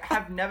 I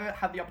have never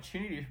had the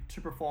opportunity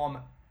to perform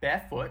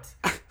barefoot,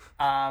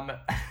 and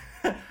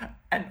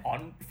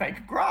on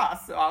fake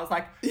grass. So I was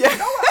like, you know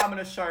what? I'm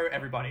gonna show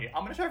everybody.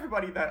 I'm gonna show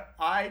everybody that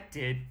I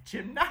did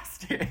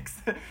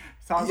gymnastics.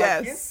 So I was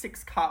like, here's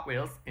 6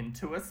 cartwheels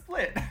into a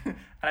split, and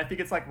I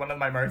think it's like one of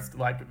my most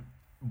like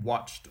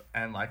watched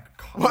and like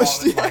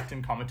liked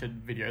and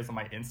commented videos on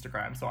my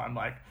Instagram. So I'm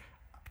like,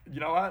 you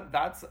know what?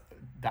 That's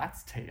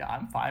tea.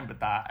 I'm fine with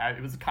that.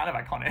 It was kind of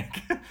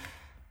iconic.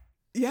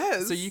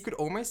 Yes. So you could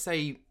almost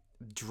say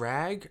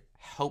drag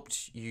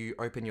helped you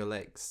open your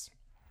legs.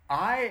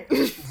 I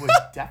would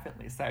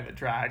definitely say that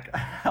drag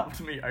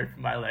helped me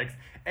open my legs.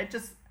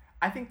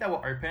 I think they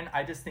were open.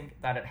 I just think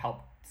that it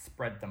helped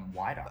spread them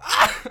wider.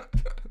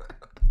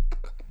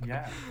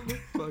 Yeah.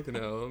 Fucking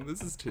hell,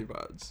 this is too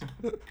much.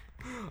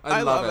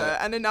 I love it.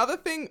 And another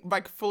thing,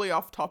 like fully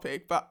off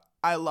topic, but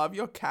I love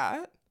your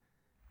cat.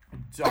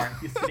 Don't.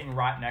 He's sitting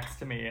right next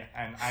to me,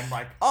 and I'm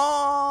like,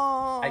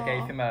 oh, I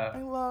gave him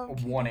a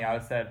warning. I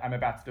said, I'm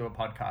about to do a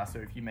podcast, so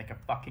if you make a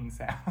fucking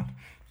sound,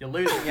 you're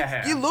losing your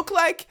hair. You look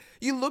like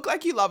you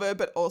love her,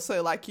 but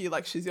also like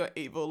she's your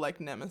evil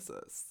like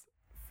nemesis.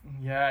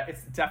 Yeah,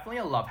 it's definitely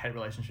a love-hate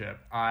relationship.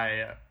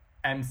 I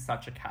am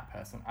such a cat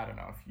person. I don't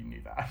know if you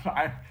knew that.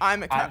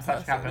 I'm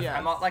such a cat person. Yes.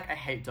 I'm not like, I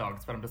hate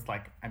dogs, but I'm just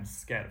like, I'm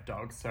scared of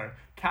dogs. So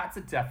cats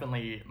are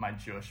definitely my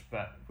juice,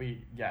 but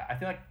I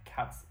feel like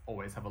cats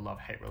always have a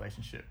love-hate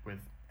relationship with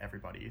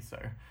everybody, so.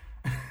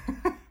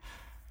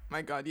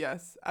 My God,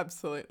 yes,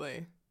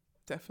 absolutely.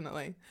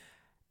 Definitely.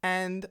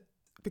 And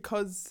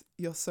because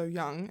you're so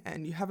young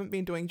and you haven't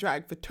been doing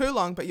drag for too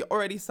long, but you're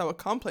already so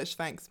accomplished,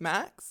 thanks,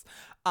 Max.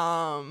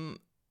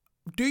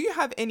 Do you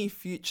have any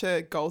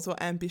future goals or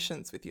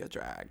ambitions with your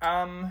drag?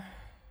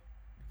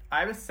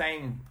 I was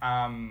saying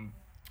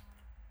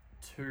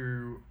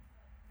to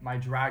my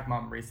drag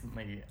mum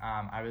recently,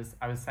 I was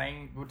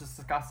saying, we were just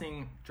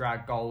discussing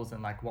drag goals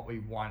and like what we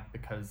want,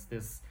 because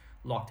this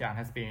lockdown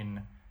has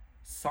been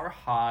so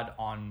hard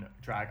on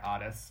drag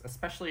artists,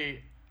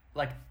 especially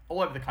like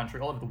all over the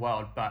country, all over the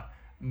world, but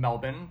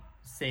Melbourne,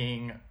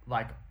 seeing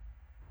like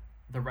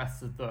the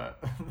rest of the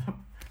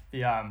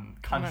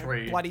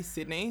country, bloody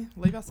Sydney,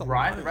 leave us alone.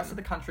 Right, the rest of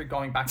the country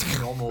going back to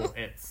normal.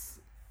 It's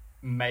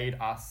made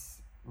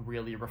us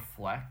really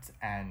reflect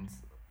and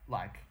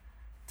like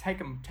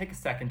take a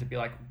second to be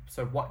like,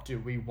 so what do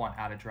we want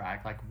out of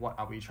drag? Like, what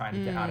are we trying to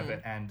get out of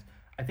it? And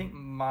I think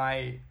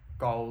my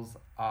goals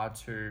are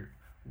to,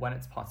 when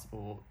it's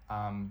possible,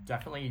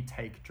 definitely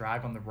take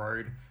drag on the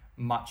road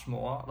much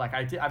more. Like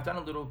I've done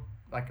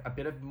a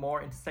bit of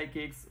more interstate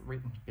gigs,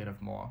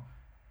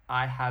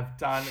 I have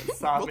done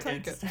some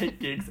interstate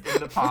gigs in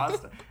the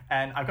past,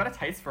 and I've got a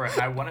taste for it.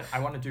 And I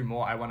want to do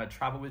more. I want to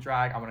travel with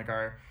drag. I want to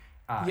go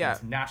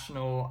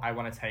international. I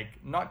want to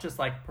take not just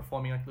like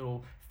performing like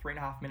little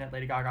 3.5-minute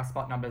Lady Gaga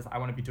spot numbers. I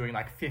want to be doing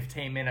like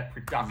 15-minute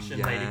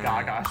production Lady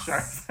Gaga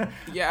shows.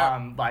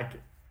 Like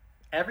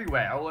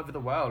everywhere, all over the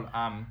world.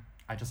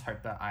 I just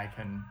hope that I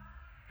can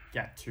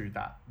get to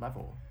that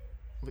level.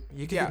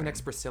 You could be the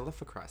next Priscilla,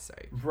 for Christ's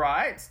sake.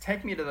 Right?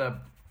 Take me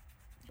to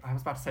I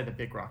was about to say the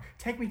Big Rock.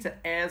 Take me to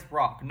Ayers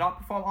Rock. Not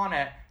perform on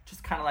it,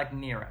 just kind of like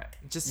near it.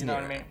 Just you know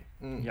what I mean?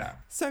 Yeah.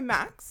 So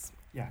Max,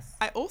 Yes.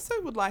 I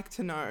also would like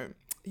to know,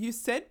 you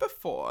said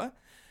before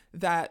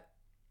that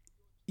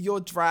your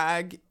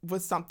drag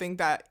was something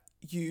that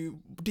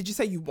did you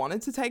say you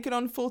wanted to take it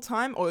on full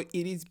time, or it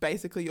is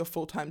basically your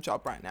full-time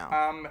job right now?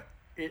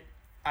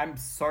 I'm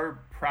so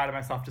proud of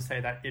myself to say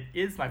that it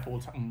is my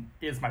full-time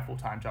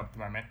job at the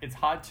moment. It's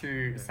hard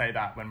to say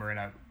that when we're in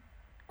a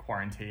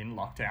quarantine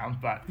lockdown,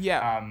 but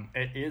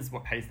it is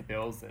what pays the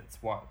bills. It's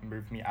what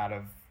moved me out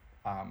of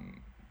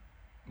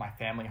my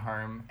family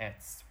home.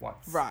 It's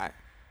what's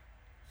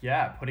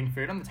putting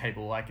food on the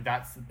table. Like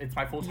it's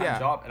my full-time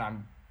job, and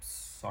I'm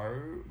so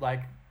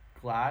like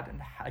glad,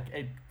 and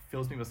it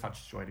fills me with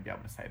such joy to be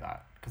able to say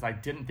that, because I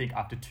didn't think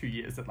after 2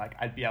 years that like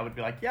I'd be able to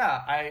be like,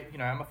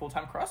 I'm a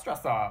full-time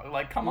cross-dresser.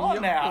 Like, come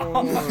on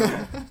now.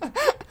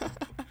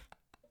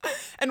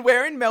 And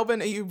where in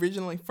Melbourne are you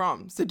originally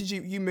from? So did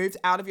you moved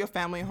out of your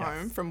family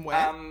home from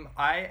where?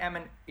 I am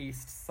an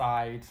East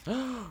Side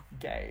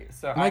gay.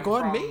 So My I'm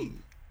God, from me.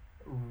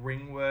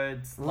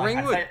 Ringwood. Like,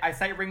 Ringwood. I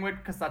say Ringwood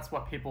because that's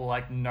what people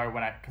like know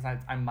because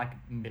I'm like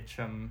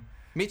Mitcham.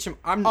 Mitcham.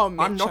 I'm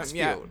Knoxfield.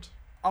 Yeah.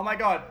 Oh my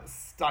God,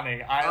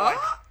 stunning. I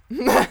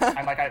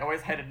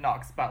always hated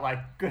Knox, but like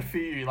good for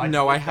you. Like,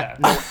 No, I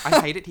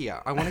hate it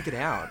here. I want to get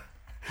out.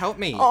 Help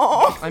me.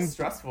 Oh, I'm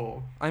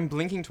stressful. I'm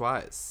blinking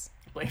twice.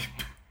 Like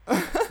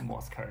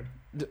Morse code.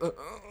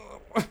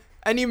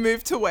 and you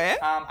moved to where?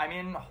 I'm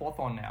in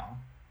Hawthorne now.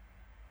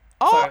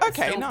 Oh, So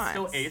okay, still, nice.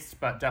 Still east,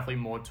 but definitely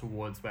more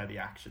towards where the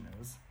action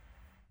is.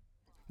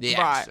 The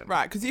Right, action.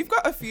 right. Because you've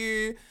got a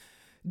few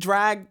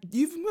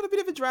you've got a bit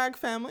of a drag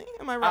family,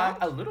 am I right?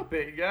 A little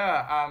bit,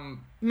 yeah. Are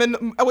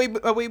we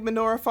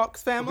Menorah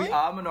Fox family? We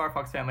are Menorah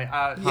Fox family.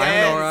 Hi,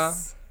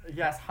 Menorah.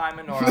 Yes, hi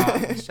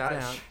Menorah. Shout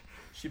out.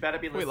 She better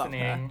be We love her.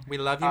 listening. We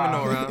love you,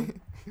 Menorah.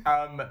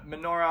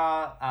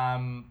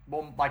 Menorah,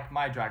 well, like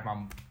my drag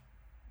mum,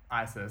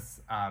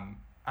 Isis, I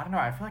don't know,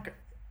 I feel like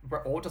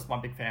we're all just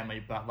one big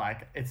family, but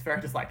like it's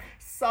very just like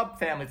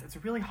sub-families. It's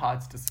really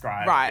hard to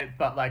describe. Right.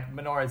 But like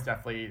Menorah is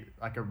definitely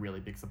like a really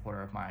big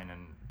supporter of mine,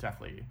 and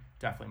definitely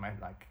my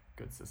like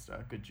good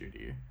sister, good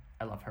Judy.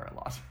 I love her a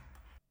lot.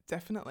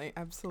 Definitely,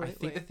 absolutely. I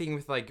think the thing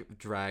with like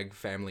drag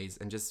families,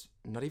 and just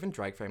not even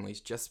drag families,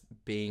 just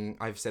being,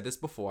 I've said this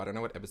before, I don't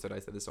know what episode I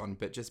said this on,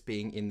 but just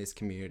being in this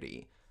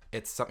community,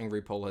 it's something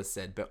RuPaul has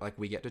said, but like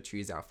we get to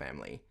choose our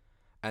family.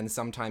 And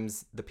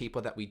sometimes the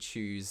people that we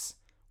choose,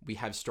 we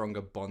have stronger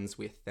bonds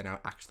with than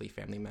our actually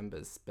family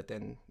members, but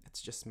then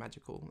it's just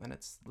magical and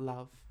it's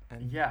love.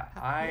 And Yeah,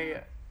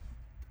 I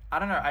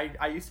don't know.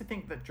 I used to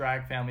think that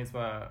drag families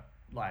were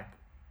like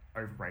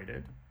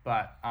overrated,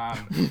 but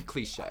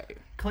cliche.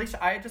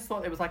 I just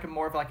thought it was like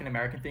more of like an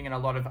American thing, and a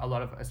lot of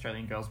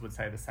Australian girls would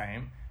say the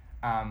same,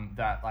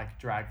 that like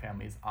drag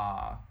families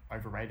are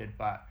overrated.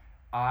 But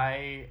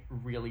I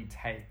really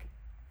take,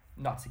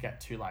 not to get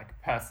too like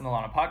personal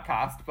on a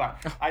podcast,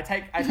 but I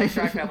take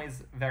drag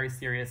families very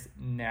serious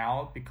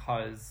now,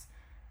 because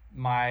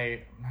if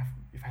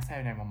I say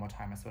her name one more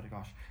time, I swear to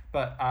gosh,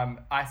 but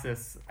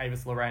Isis,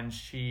 Avis Loren,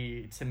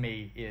 she to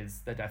me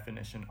is the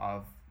definition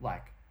of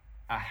like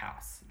a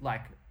house,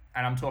 like,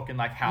 and I'm talking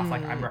like house,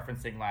 like I'm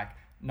referencing like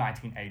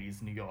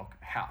 1980s New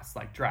York house,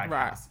 like drag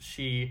house.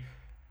 She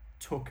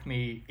took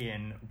me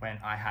in when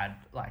I had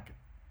like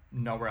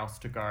nowhere else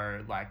to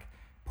go, like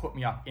put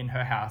me up in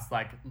her house,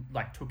 like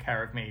took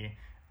care of me,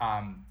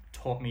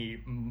 taught me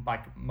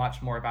like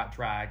much more about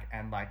drag,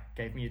 and like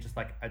gave me just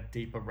like a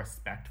deeper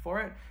respect for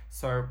it.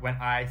 So when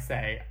I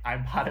say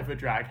I'm part of a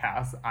drag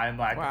house, I'm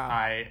like, Wow.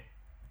 I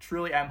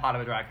truly am part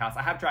of a drag house.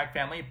 I have drag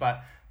family,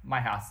 but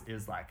my house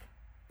is like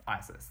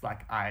Isis.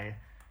 Like I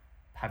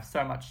have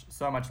so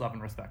much love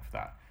and respect for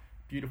that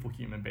beautiful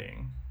human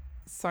being.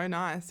 So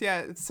nice. Yeah,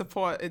 it's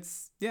support.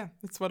 It's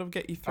what'll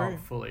get you through. Oh,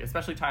 fully.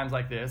 Especially times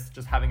like this,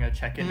 just having a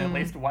check-in at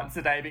least once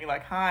a day, being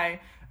like, hi,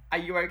 are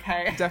you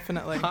okay?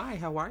 Definitely. Hi,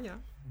 how are you?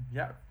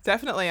 Yeah.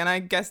 Definitely. And I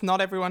guess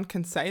not everyone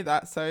can say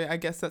that. So I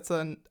guess that's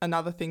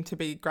another thing to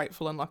be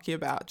grateful and lucky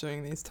about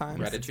during these times.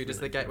 Gratitude is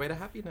the gateway to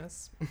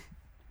happiness.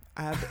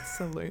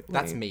 Absolutely.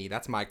 That's me.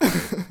 That's my quote.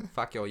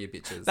 Fuck all you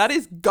bitches. That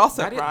is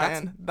gossip, That is-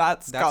 Ryan.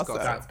 That's gossip.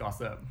 That's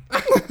gossip.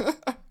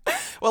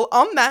 Well,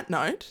 on that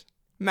note,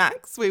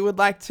 Max, we would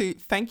like to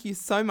thank you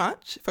so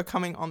much for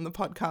coming on the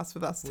podcast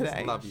with us We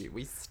today. love you.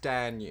 We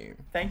stan you.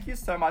 Thank you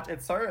so much.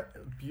 It's so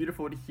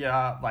beautiful to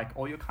hear like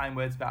all your kind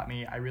words about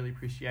me. I really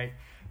appreciate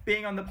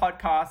being on the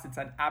podcast. It's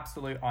an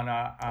absolute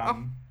honor.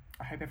 I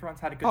hope everyone's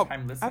had a good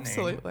time listening.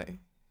 Absolutely.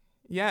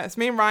 Yes,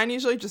 me and Ryan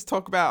usually just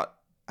talk about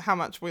how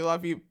much we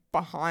love you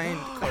behind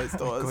closed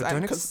doors. God, and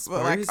don't 'cause we're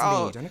expose like, me.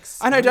 oh, Don't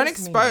I know, don't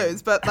expose expose,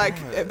 me. but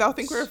like they'll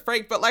think we're a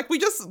freak. But like we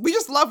just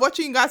love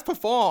watching you guys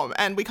perform,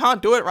 and we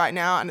can't do it right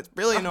now, and it's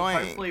really annoying.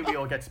 Hopefully we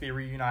all get to be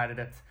reunited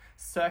at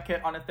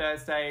Circuit on a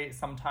Thursday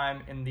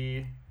sometime in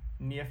the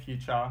near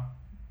future.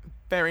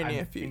 Very I'm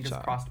near Fingers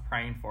future. crossed,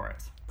 praying for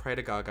it. Pray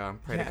to Gaga.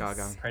 Pray to Yes.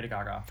 Gaga. Pray to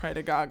Gaga. Pray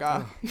to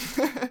Gaga.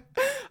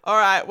 All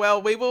right.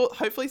 Well, we will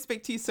hopefully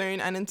speak to you soon.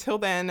 And until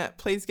then,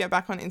 please get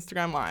back on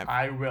Instagram Live.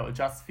 I will,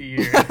 just for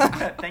you.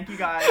 Thank you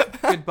guys.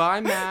 Goodbye,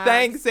 Matt.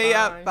 Thanks. See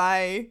ya.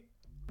 Bye.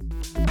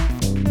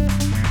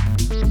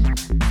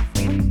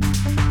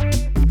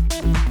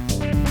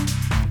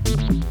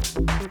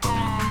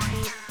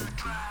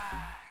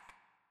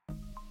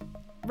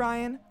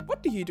 Ryan.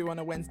 What do you do on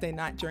a Wednesday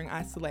night during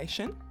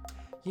isolation?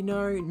 You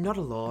know, not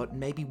a lot.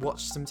 Maybe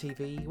watch some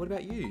TV. What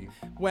about you?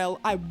 Well,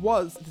 I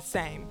was the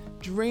same,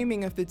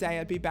 dreaming of the day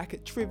I'd be back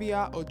at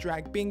trivia or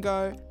drag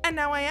bingo, and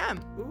now I am.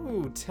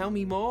 Ooh, tell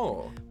me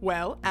more.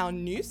 Well, our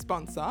new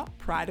sponsor,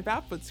 Pride of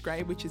Our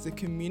Footscray, which is a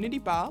community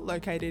bar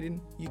located in,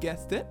 you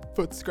guessed it,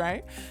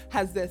 Footscray,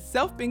 has their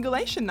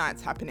self-bingolation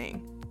nights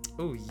happening.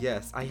 Oh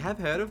yes, I have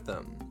heard of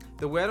them.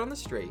 The word on the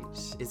street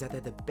is that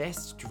they're the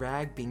best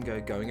drag bingo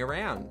going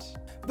around.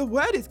 The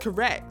word is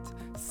correct.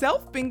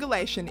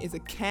 Self-Bingolation is a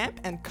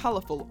camp and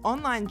colourful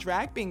online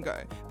drag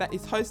bingo that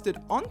is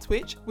hosted on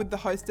Twitch with the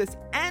hostess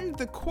and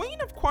the queen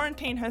of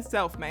quarantine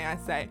herself, may I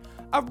say,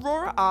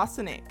 Aurora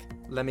Arsenic.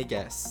 Let me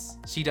guess.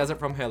 She does it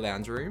from her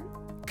lounge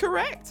room?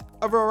 Correct.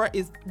 Aurora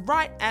is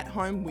right at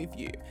home with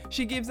you.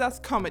 She gives us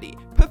comedy,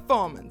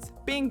 performance,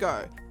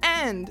 bingo,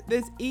 and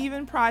there's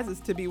even prizes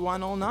to be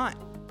won all night.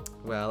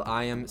 Well,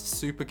 I am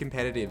super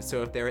competitive,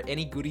 so if there are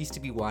any goodies to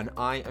be won,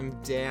 I am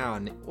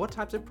down. What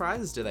types of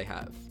prizes do they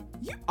have?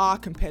 You are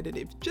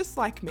competitive, just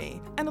like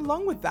me. And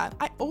along with that,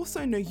 I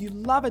also know you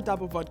love a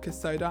double vodka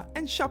soda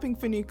and shopping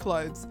for new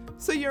clothes.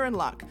 So you're in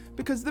luck,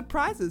 because the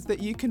prizes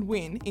that you can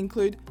win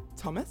include...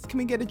 Thomas, can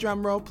we get a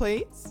drum roll,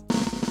 please?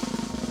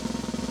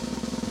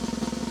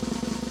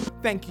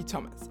 Thank you,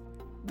 Thomas.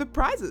 The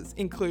prizes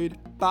include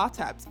bar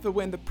tabs for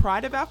when the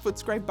Pride of Our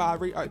Footscray bar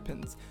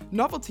reopens,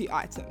 novelty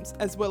items,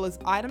 as well as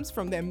items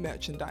from their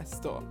merchandise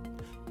store.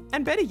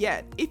 And better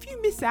yet, if you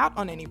miss out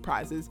on any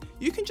prizes,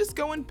 you can just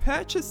go and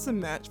purchase some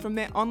merch from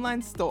their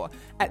online store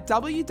at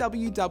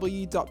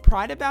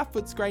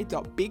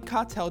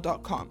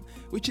www.prideofourfootscray.bigcartel.com,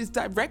 which is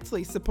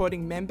directly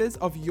supporting members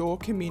of your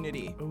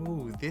community.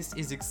 Ooh, this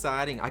is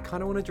exciting. I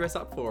kind of want to dress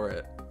up for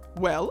it.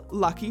 Well,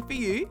 lucky for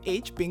you,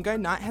 each bingo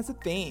night has a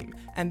theme,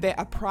 and there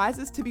are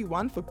prizes to be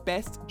won for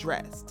best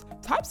dressed.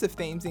 Types of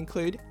themes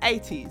include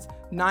 80s,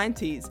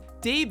 90s,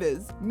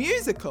 divas,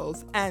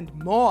 musicals, and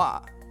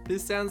more.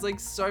 This sounds like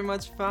so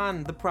much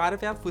fun. The Pride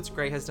of Our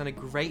Footscray has done a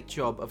great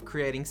job of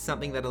creating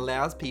something that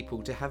allows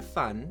people to have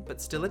fun, but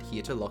still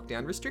adhere to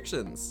lockdown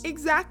restrictions.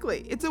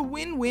 Exactly. It's a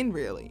win-win,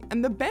 really.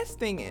 And the best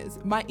thing is,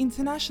 my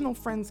international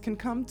friends can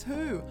come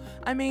too.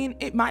 I mean,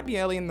 it might be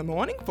early in the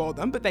morning for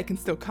them, but they can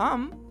still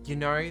come. You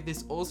know,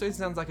 this also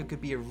sounds like it could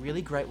be a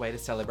really great way to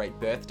celebrate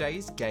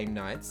birthdays, game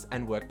nights,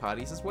 and work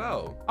parties as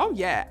well. Oh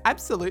yeah,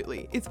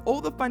 absolutely. It's all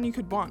the fun you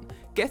could want.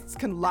 Guests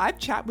can live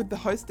chat with the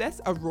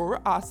hostess,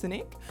 Aurora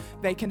Arsenic.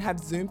 They can have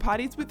Zoom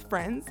parties with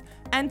friends,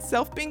 and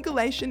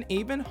Self-Bingolation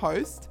even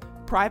host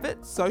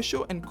private,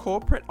 social, and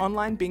corporate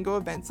online bingo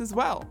events as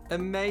well.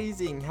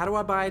 Amazing. How do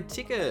I buy a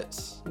ticket?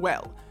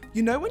 Well,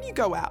 you know when you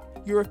go out,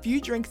 you're a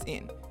few drinks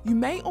in. You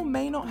may or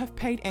may not have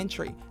paid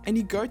entry, and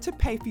you go to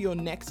pay for your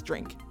next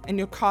drink, and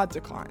your card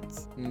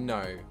declines.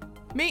 No.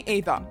 Me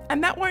either,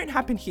 and that won't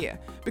happen here,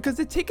 because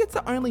the tickets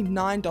are only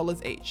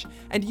 $9 each,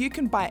 and you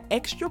can buy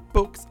extra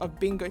books of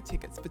bingo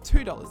tickets for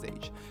 $2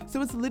 each.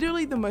 So it's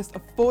literally the most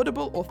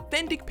affordable,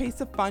 authentic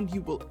piece of fun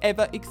you will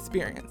ever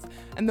experience,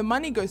 and the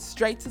money goes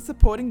straight to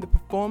supporting the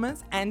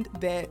performers and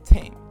their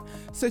team.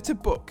 So to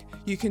book,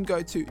 you can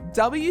go to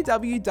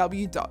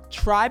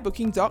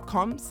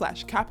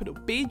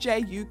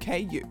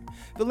www.trybooking.com/BJUKU.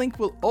 The link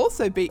will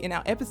also be in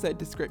our episode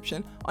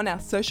description, on our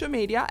social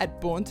media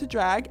at Born to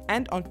Drag,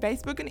 and on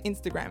Facebook and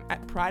Instagram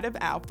at Pride of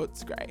Our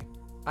Footscray.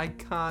 I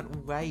can't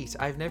wait.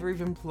 I've never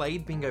even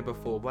played bingo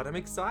before, but I'm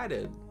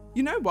excited.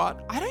 You know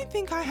what? I don't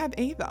think I have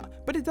either,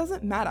 but it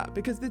doesn't matter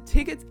because the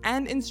tickets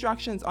and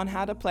instructions on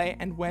how to play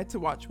and where to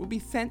watch will be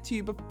sent to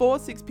you before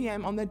 6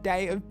 p.m. on the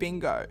day of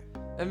bingo.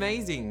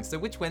 Amazing. So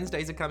which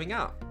Wednesdays are coming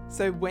up?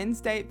 So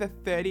Wednesday, the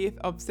 30th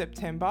of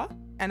September,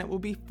 and it will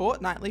be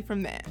fortnightly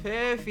from there.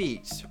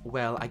 Perfect.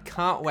 Well, I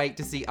can't wait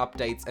to see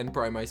updates and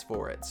promos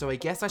for it. So I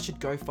guess I should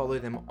go follow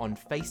them on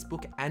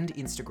Facebook and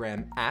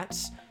Instagram at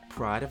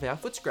Pride of Our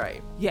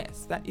Footscray.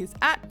 Yes, that is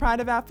at Pride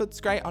of Our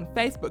Footscray on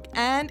Facebook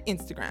and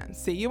Instagram.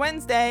 See you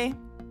Wednesday.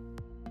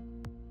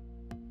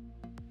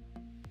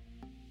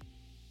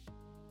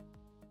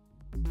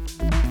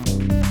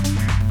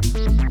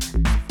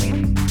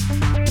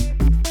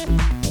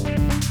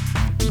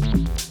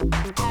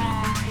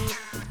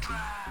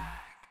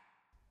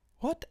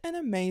 What an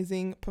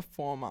amazing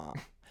performer.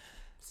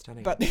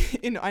 Stunning. But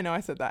I know I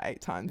said that 8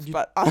 times,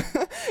 but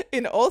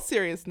in all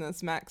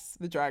seriousness, Max,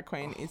 the drag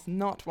queen, is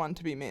not one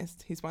to be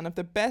missed. He's one of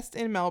the best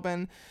in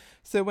Melbourne.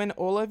 So when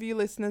all of you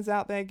listeners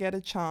out there get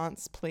a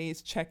chance,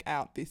 please check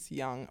out this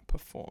young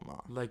performer.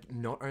 Like,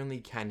 not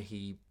only can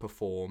he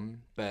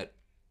perform, but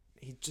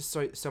he's just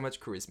so much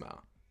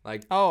charisma.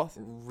 Like,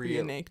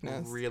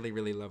 uniqueness. Really,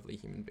 really lovely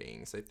human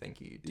being. So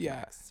thank you to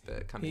Max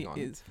for coming on.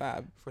 He is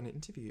fab. For an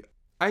interview.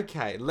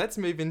 Okay, let's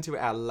move into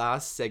our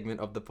last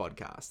segment of the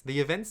podcast, the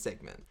events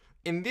segment.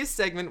 In this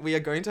segment, we are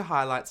going to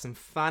highlight some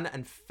fun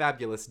and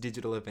fabulous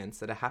digital events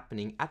that are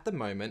happening at the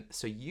moment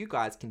so you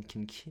guys can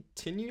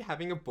continue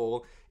having a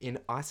ball in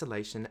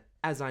isolation,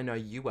 as I know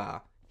you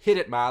are. Hit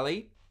it,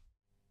 Marley.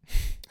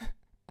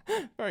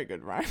 Very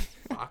good, Ryan.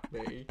 Fuck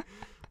me.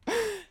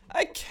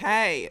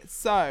 Okay,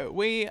 so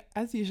we,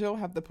 as usual,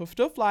 have the Poof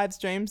Doof live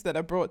streams that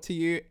are brought to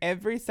you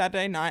every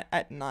Saturday night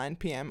at 9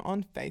 p.m.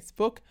 on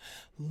Facebook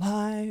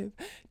Live.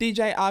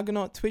 DJ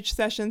Argonaut Twitch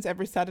sessions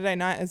every Saturday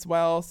night as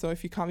well. So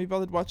if you can't be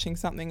bothered watching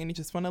something and you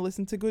just want to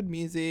listen to good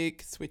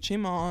music, switch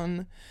him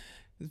on.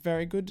 There's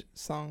very good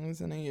songs,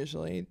 and I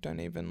usually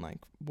don't even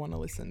want to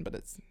listen, but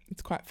it's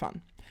quite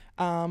fun.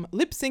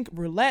 Lip Sync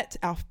Roulette,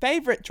 our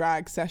favourite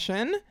drag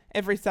session,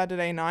 every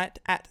Saturday night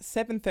at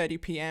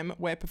 7:30 p.m,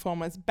 where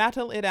performers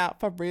battle it out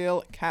for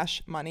real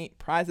cash money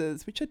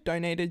prizes, which are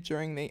donated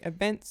during the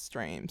event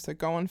stream. So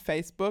go on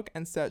Facebook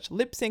and search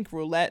Lip Sync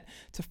Roulette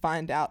to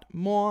find out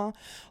more.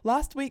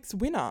 Last week's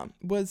winner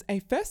was a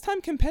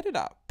first-time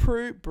competitor,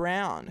 Prue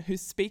Brown, who,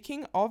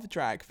 speaking of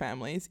drag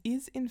families,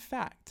 is in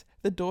fact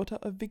the daughter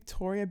of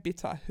Victoria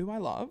Bitter, who I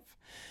love.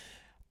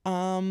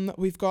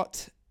 We've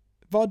got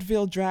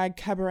Vaudeville Drag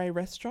Cabaret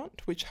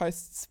Restaurant, which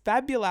hosts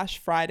Fabulash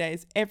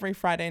Fridays every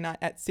Friday night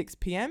at 6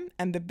 p.m.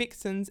 and the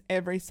Vixens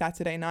every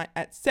Saturday night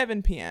at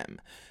 7 p.m.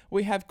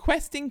 We have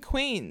Questing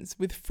Queens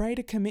with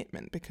Freda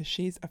Commitment, because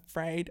she's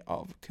afraid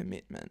of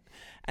commitment,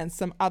 and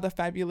some other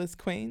fabulous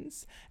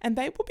queens. And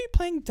they will be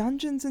playing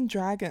Dungeons and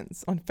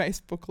Dragons on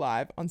Facebook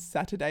Live on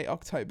Saturday,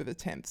 October the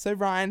 10th. So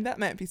Ryan, that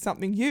might be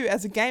something you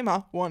as a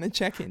gamer want to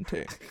check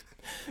into.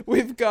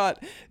 We've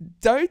got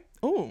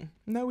Oh,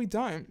 no, we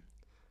don't.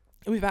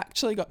 We've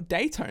actually got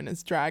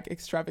Daytona's Drag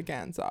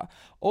Extravaganza,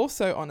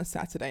 also on a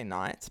Saturday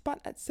night, but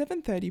at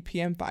 7:30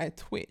 p.m. via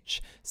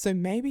Twitch. So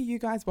maybe you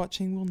guys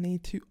watching will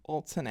need to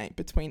alternate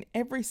between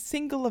every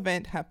single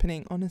event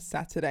happening on a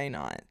Saturday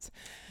night.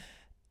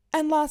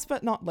 And last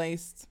but not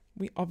least,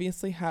 we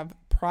obviously have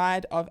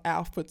Pride of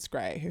our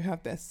Footscray, who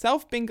have their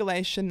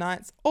self-bingolation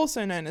nights,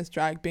 also known as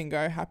Drag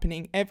Bingo,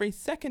 happening every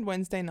second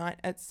Wednesday night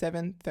at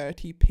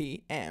 7:30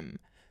 p.m.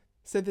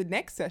 So the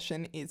next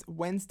session is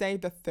Wednesday,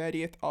 the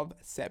 30th of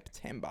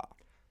September.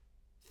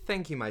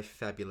 Thank you, my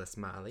fabulous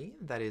Marley.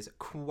 That is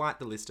quite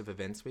the list of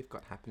events we've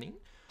got happening.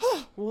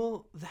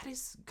 Well, that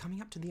is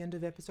coming up to the end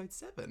of episode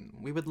 7.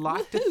 We would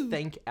like to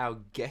thank our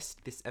guest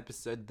this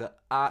episode, the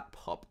art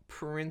pop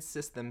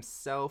princess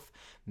themselves,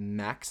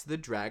 Max the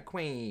Drag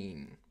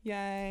Queen.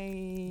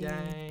 Yay.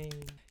 Yay.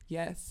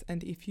 Yes,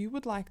 and if you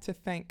would like to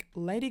thank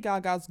Lady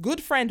Gaga's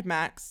good friend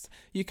Max,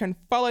 you can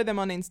follow them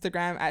on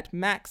Instagram at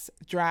Max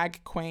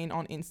Drag Queen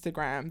on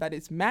Instagram. That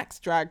is Max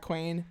Drag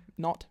Queen,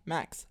 not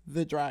Max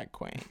the Drag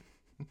Queen.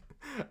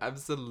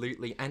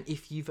 Absolutely. And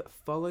if you've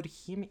followed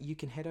him, you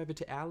can head over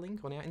to our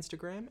link on our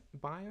Instagram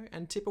bio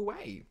and tip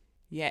away.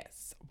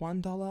 Yes,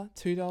 $1,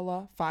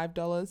 $2,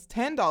 $5,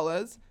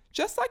 $10.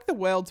 Just like the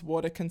world's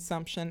water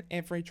consumption,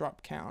 every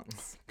drop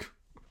counts.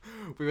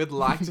 We would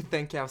like to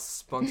thank our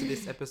sponsor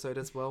this episode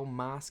as well,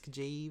 Mask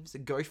Jeeves.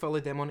 Go follow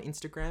them on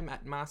Instagram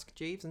at Mask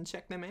Jeeves and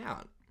check them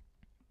out.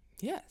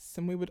 Yes,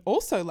 and we would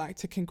also like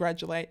to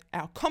congratulate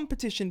our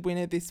competition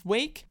winner this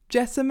week,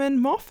 Jessamine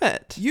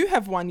Moffat. You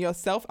have won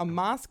yourself a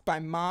mask by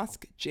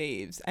Mask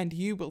Jeeves, and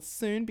you will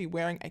soon be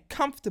wearing a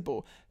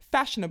comfortable,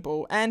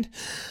 fashionable and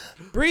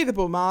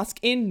breathable mask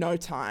in no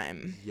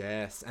time.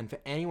 Yes, and for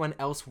anyone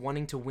else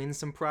wanting to win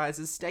some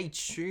prizes, stay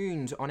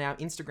tuned on our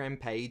Instagram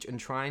page and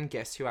try and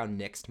guess who our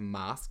next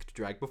masked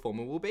drag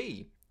performer will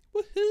be.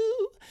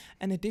 Woohoo!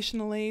 And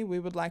additionally, we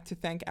would like to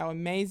thank our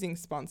amazing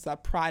sponsor,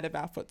 Pride of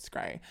our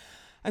Footscray.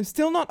 I'm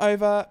still not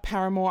over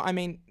Aurora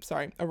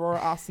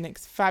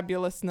Arsenic's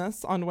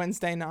fabulousness on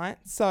Wednesday night.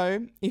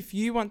 So if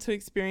you want to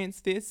experience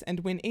this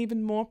and win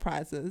even more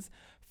prizes,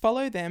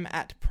 follow them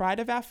at Pride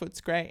of Our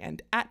Footscray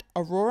and at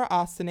Aurora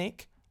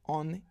Arsenic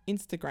on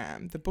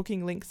Instagram. The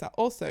booking links are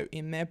also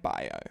in their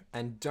bio.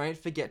 And don't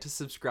forget to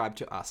subscribe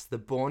to us, the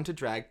Born to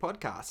Drag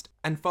podcast,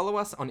 and follow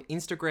us on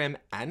Instagram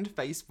and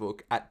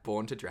Facebook at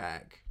Born to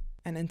Drag.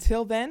 And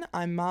until then,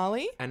 I'm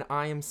Marley. And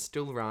I am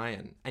still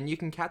Ryan. And you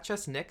can catch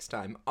us next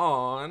time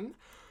on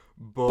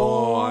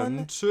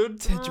Born to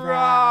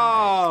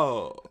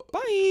Drag.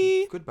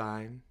 Bye.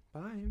 Goodbye.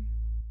 Bye.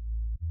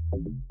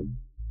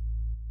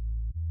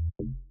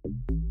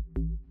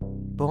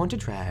 Born to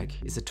Drag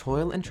is a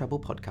Toil and Trouble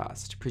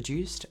podcast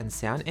produced and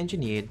sound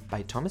engineered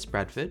by Thomas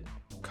Bradford,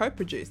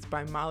 co-produced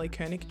by Marley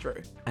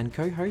Koenig-Drew, and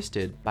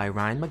co-hosted by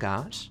Ryan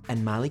McGart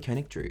and Marley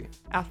Koenig-Drew.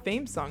 Our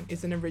theme song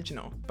is an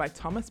original by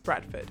Thomas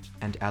Bradford,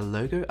 and our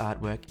logo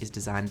artwork is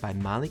designed by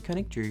Marley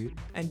Koenig-Drew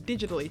and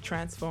digitally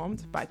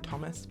transformed by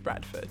Thomas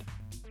Bradford.